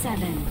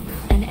 2067.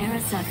 An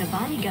Arasaka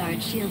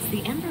bodyguard shields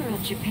the Emperor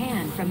of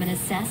Japan from an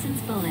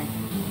assassin's bullet.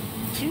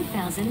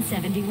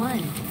 2071.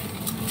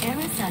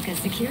 Arasaka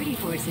security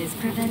forces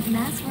prevent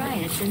mass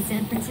riots in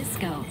San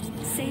Francisco,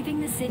 saving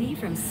the city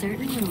from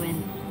certain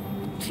ruin.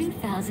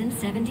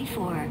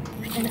 2074. An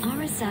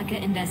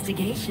Arasaka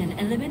investigation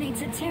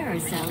eliminates a terror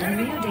cell in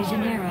Rio de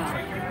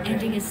Janeiro,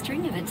 ending a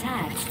string of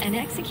attacks and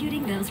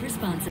executing those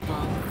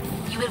responsible.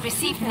 You will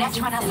receive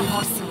Netrunner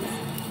support soon.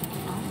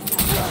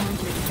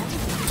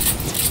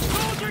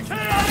 Soldier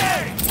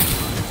KIA!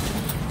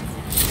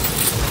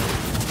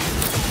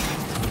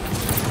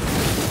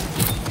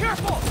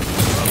 Careful!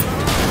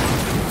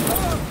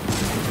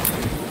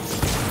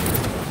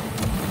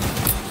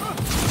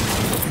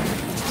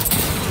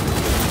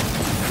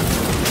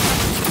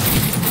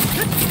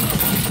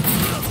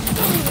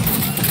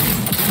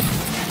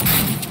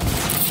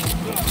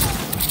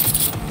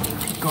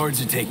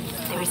 Guards are taking.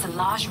 There is a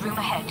large room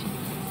ahead.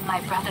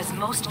 My brother's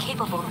most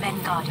capable men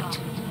guard it.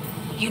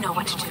 You know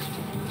what to do.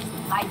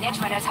 My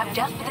Netrunners have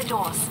dealt with the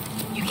doors.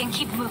 You can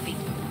keep moving.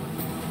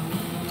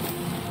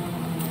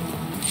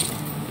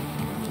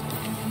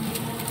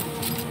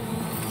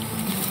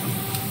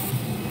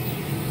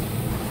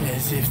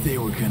 As if they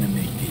were gonna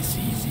make this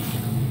easy.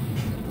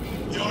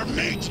 Your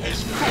mate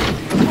is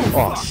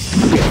Oh,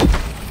 shit.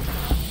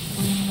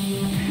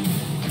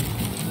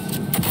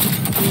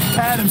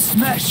 Adam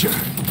Smasher!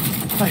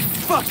 I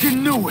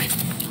fucking knew it!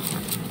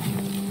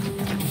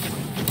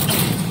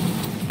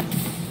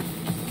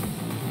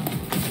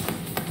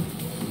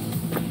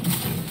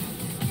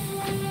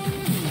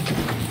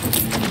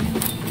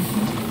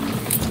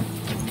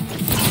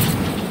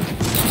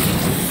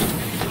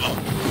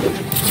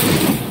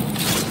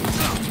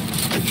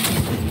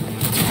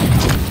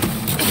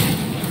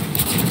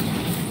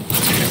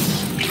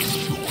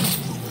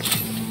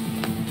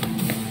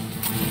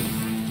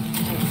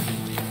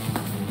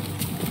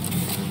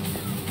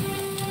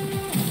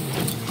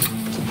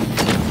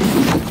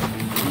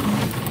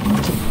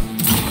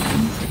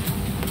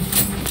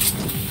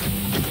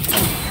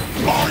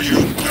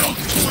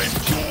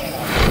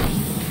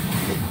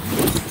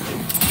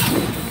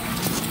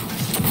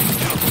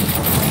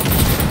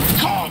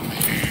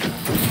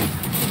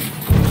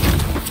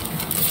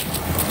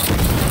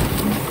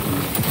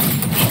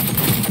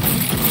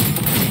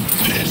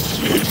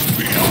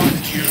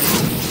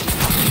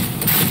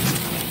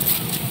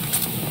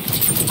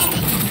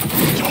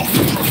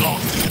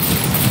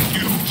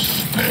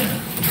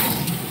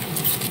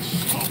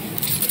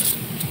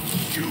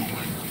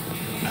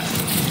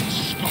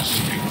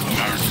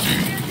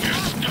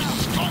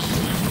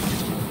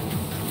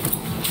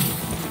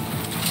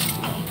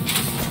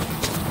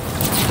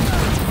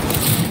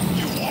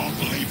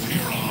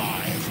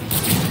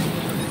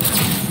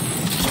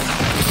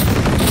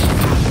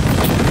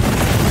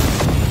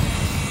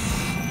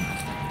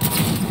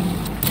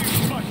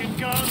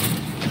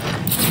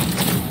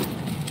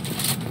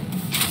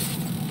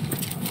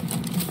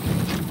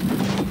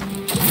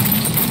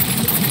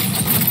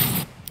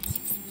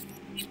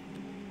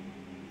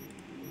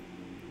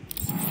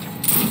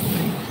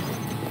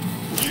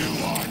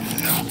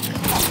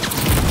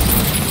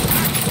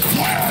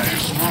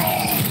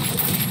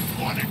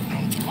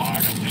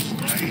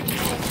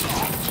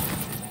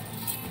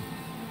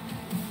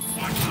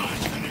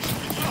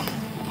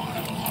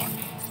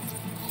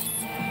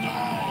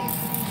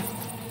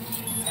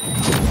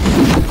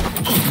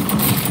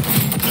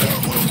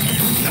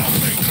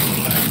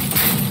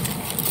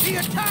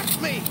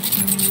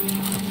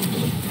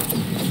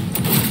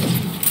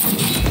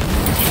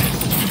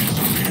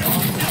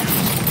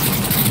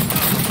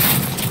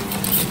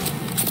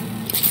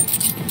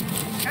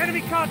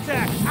 Enemy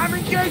contact! I'm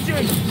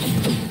engaging!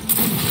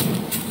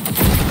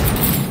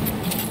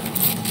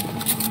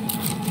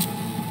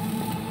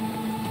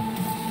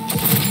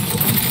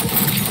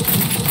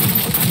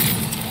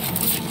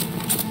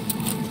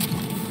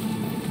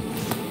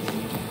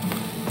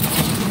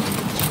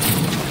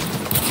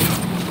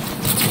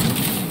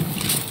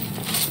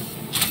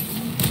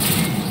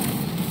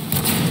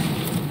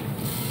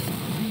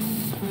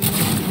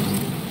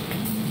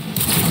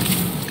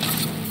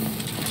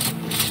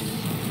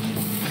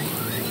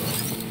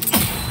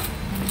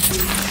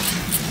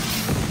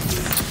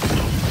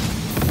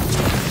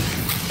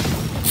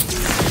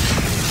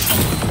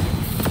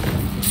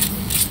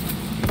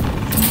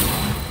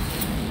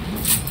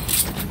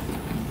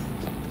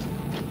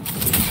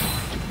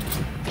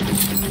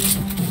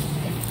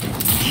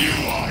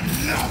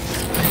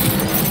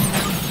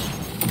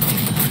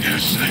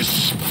 Is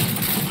this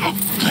a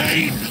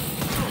pain?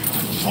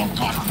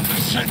 Forgotten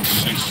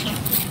sensation.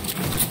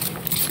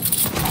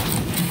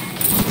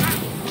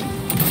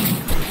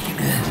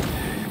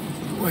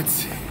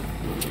 What's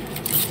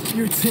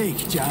your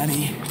take,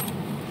 Johnny?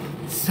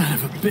 Son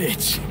of a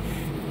bitch.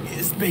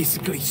 It's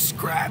basically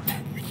scrap.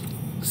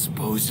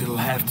 Suppose it'll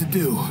have to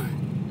do.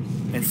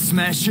 And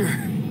Smasher,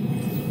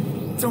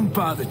 don't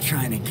bother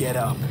trying to get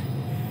up.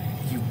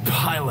 You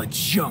pile of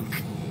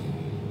junk.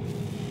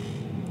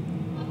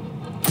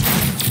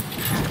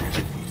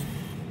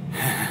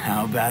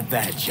 How about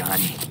that,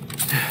 Johnny?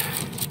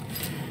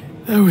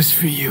 That was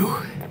for you.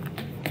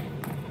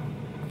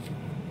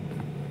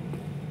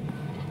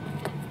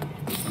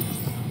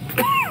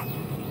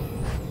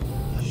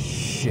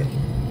 Shit.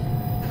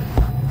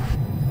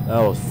 That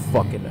was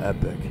fucking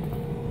epic.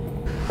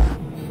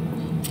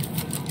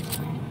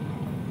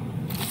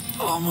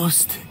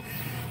 almost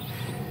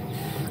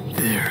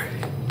there.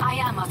 I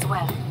am as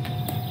well.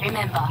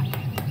 Remember,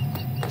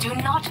 do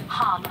not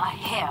harm a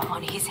hair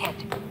on his head.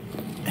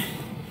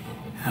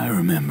 I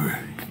remember.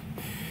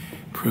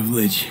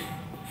 Privilege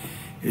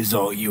is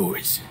all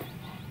yours.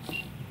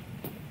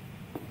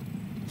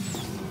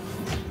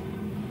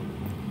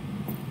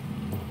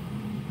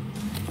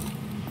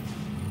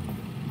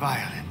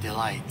 Violent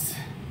delights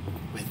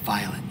with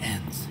violent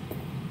ends.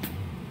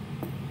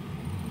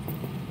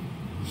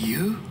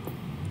 You?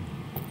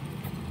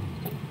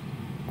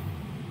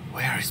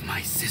 Where is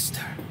my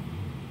sister?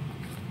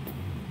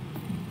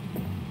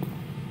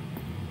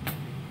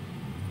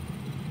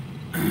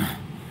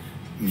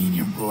 Mean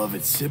your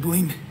beloved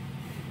sibling?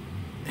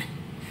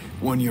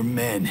 One of your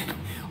men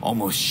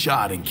almost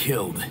shot and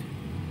killed.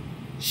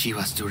 She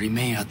was to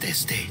remain at the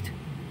estate.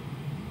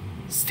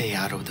 Stay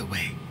out of the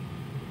way.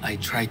 I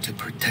tried to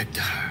protect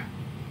her.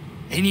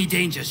 Any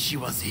danger she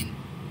was in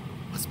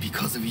was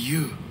because of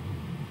you.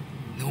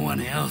 No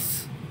one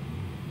else.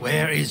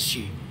 Where is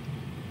she?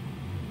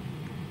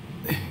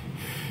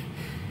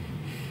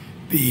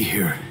 Be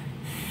here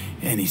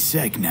any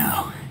sec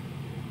now.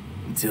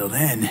 Until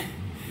then,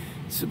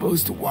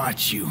 supposed to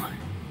watch you.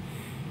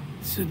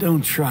 So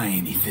don't try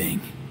anything.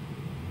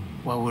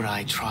 What would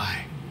I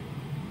try?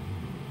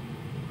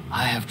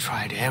 I have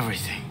tried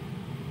everything.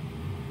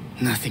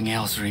 Nothing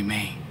else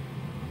remains.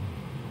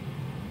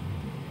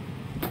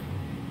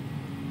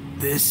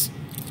 This...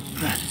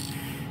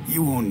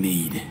 you won't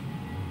need.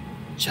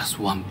 Just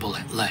one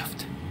bullet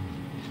left.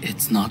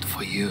 It's not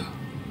for you.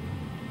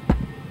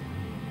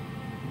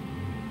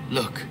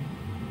 Look.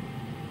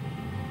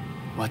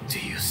 What do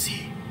you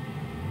see?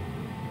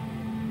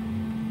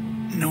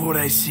 Know what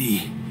I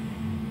see?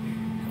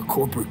 A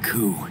corporate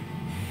coup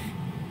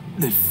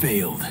that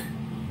failed.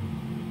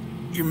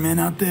 Your men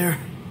out there,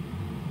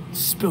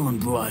 spilling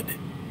blood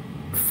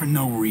for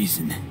no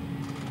reason.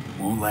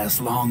 Won't last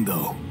long,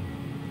 though.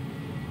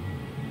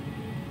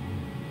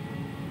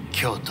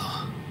 Kyoto.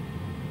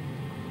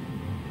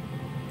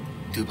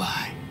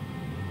 Dubai.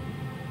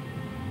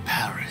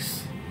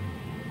 Paris.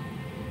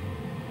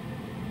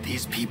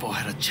 These people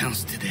had a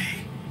chance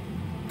today,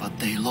 but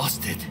they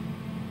lost it.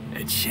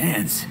 A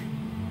chance?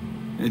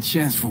 A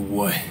chance for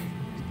what?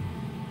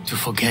 To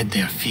forget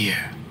their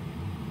fear.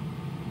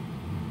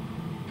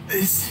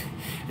 This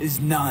is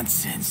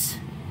nonsense.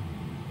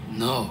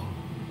 No.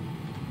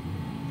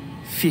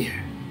 Fear.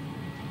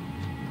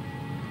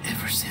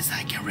 Ever since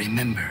I can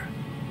remember,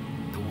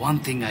 the one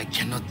thing I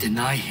cannot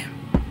deny him.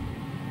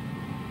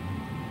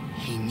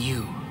 He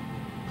knew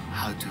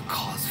how to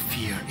cause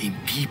fear in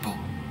people.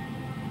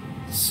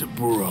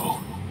 Saburo.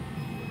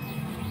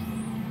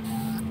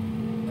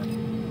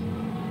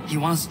 He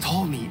once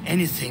told me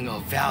anything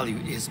of value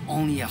is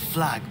only a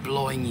flag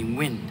blowing in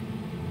wind.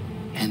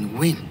 And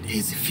wind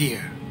is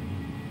fear.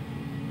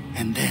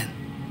 And then,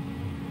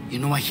 you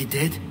know what he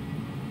did?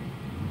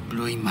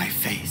 Blew in my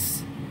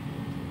face.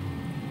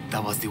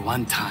 That was the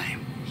one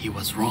time he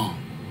was wrong.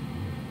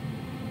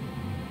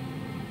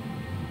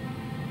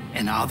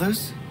 And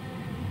others?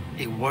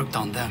 It worked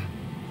on them.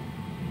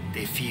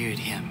 They feared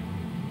him.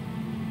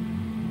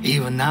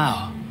 Even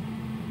now,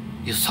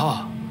 you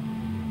saw.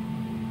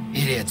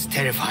 Idiots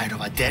terrified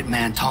of a dead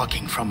man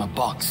talking from a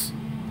box.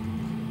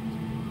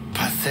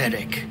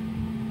 Pathetic.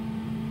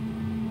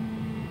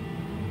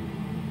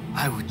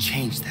 I would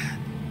change that.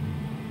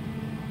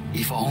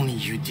 If only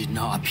you did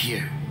not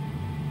appear.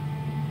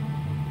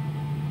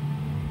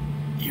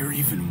 You're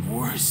even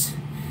worse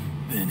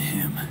than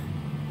him.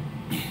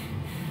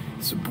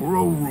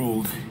 Saburo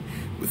ruled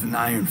with an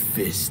iron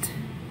fist,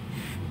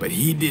 but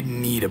he didn't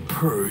need a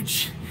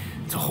purge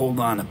to hold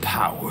on to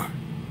power.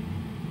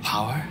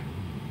 Power?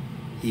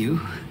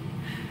 You?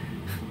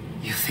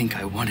 You think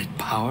I wanted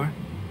power?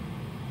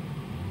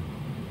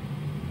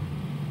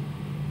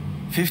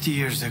 50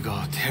 years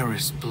ago,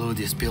 terrorists blew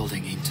this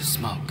building into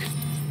smoke.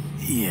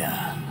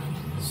 Yeah,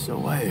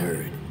 so I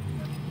heard.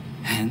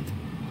 And?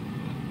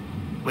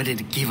 What did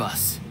it give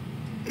us?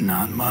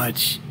 Not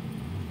much.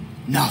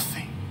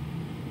 Nothing.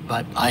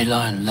 But I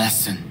learned a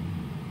lesson.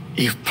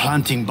 If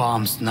planting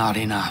bombs not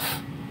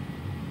enough,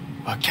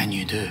 what can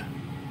you do?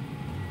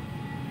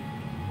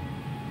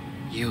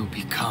 You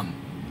become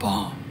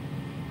bomb.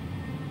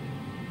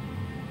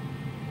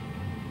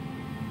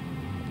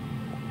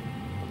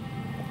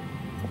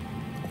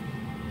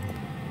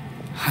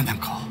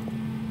 Hanako.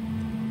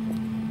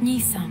 兄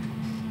さん。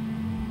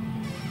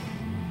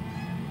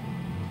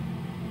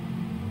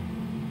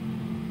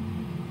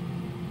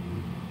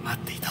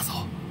待っていた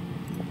ぞ。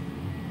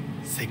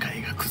世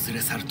界が崩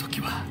れ去る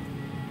時は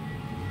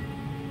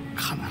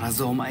必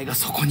ずお前が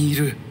そこにい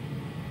る。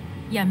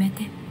やめ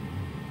て。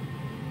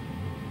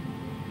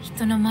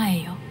人の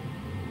前よ。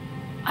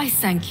I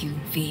thank you,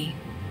 V.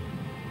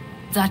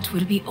 That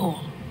will be all.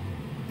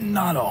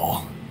 Not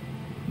all.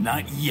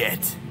 Not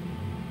yet.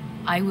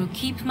 I will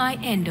keep my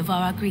end of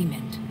our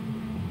agreement.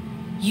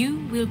 You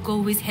will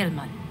go with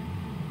Hellman.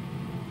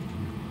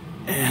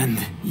 And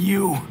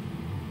you?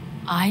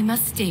 I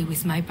must stay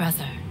with my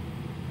brother.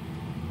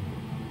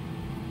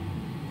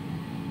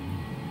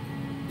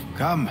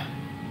 Come,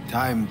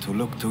 time to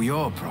look to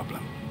your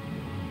problem.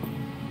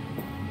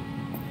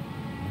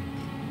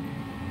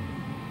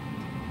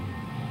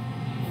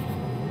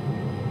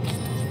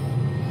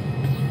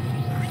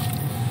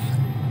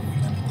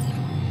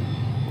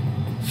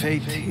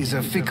 Fate is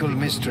a fickle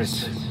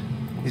mistress,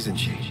 isn't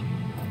she?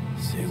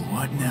 Say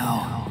what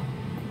now?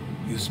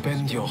 You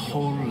spend your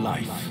whole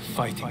life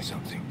fighting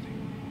something,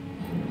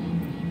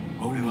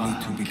 only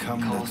to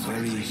become that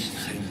very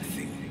same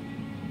thing.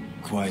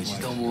 Quite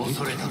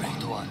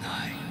literally.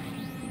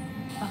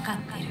 わか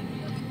ってる。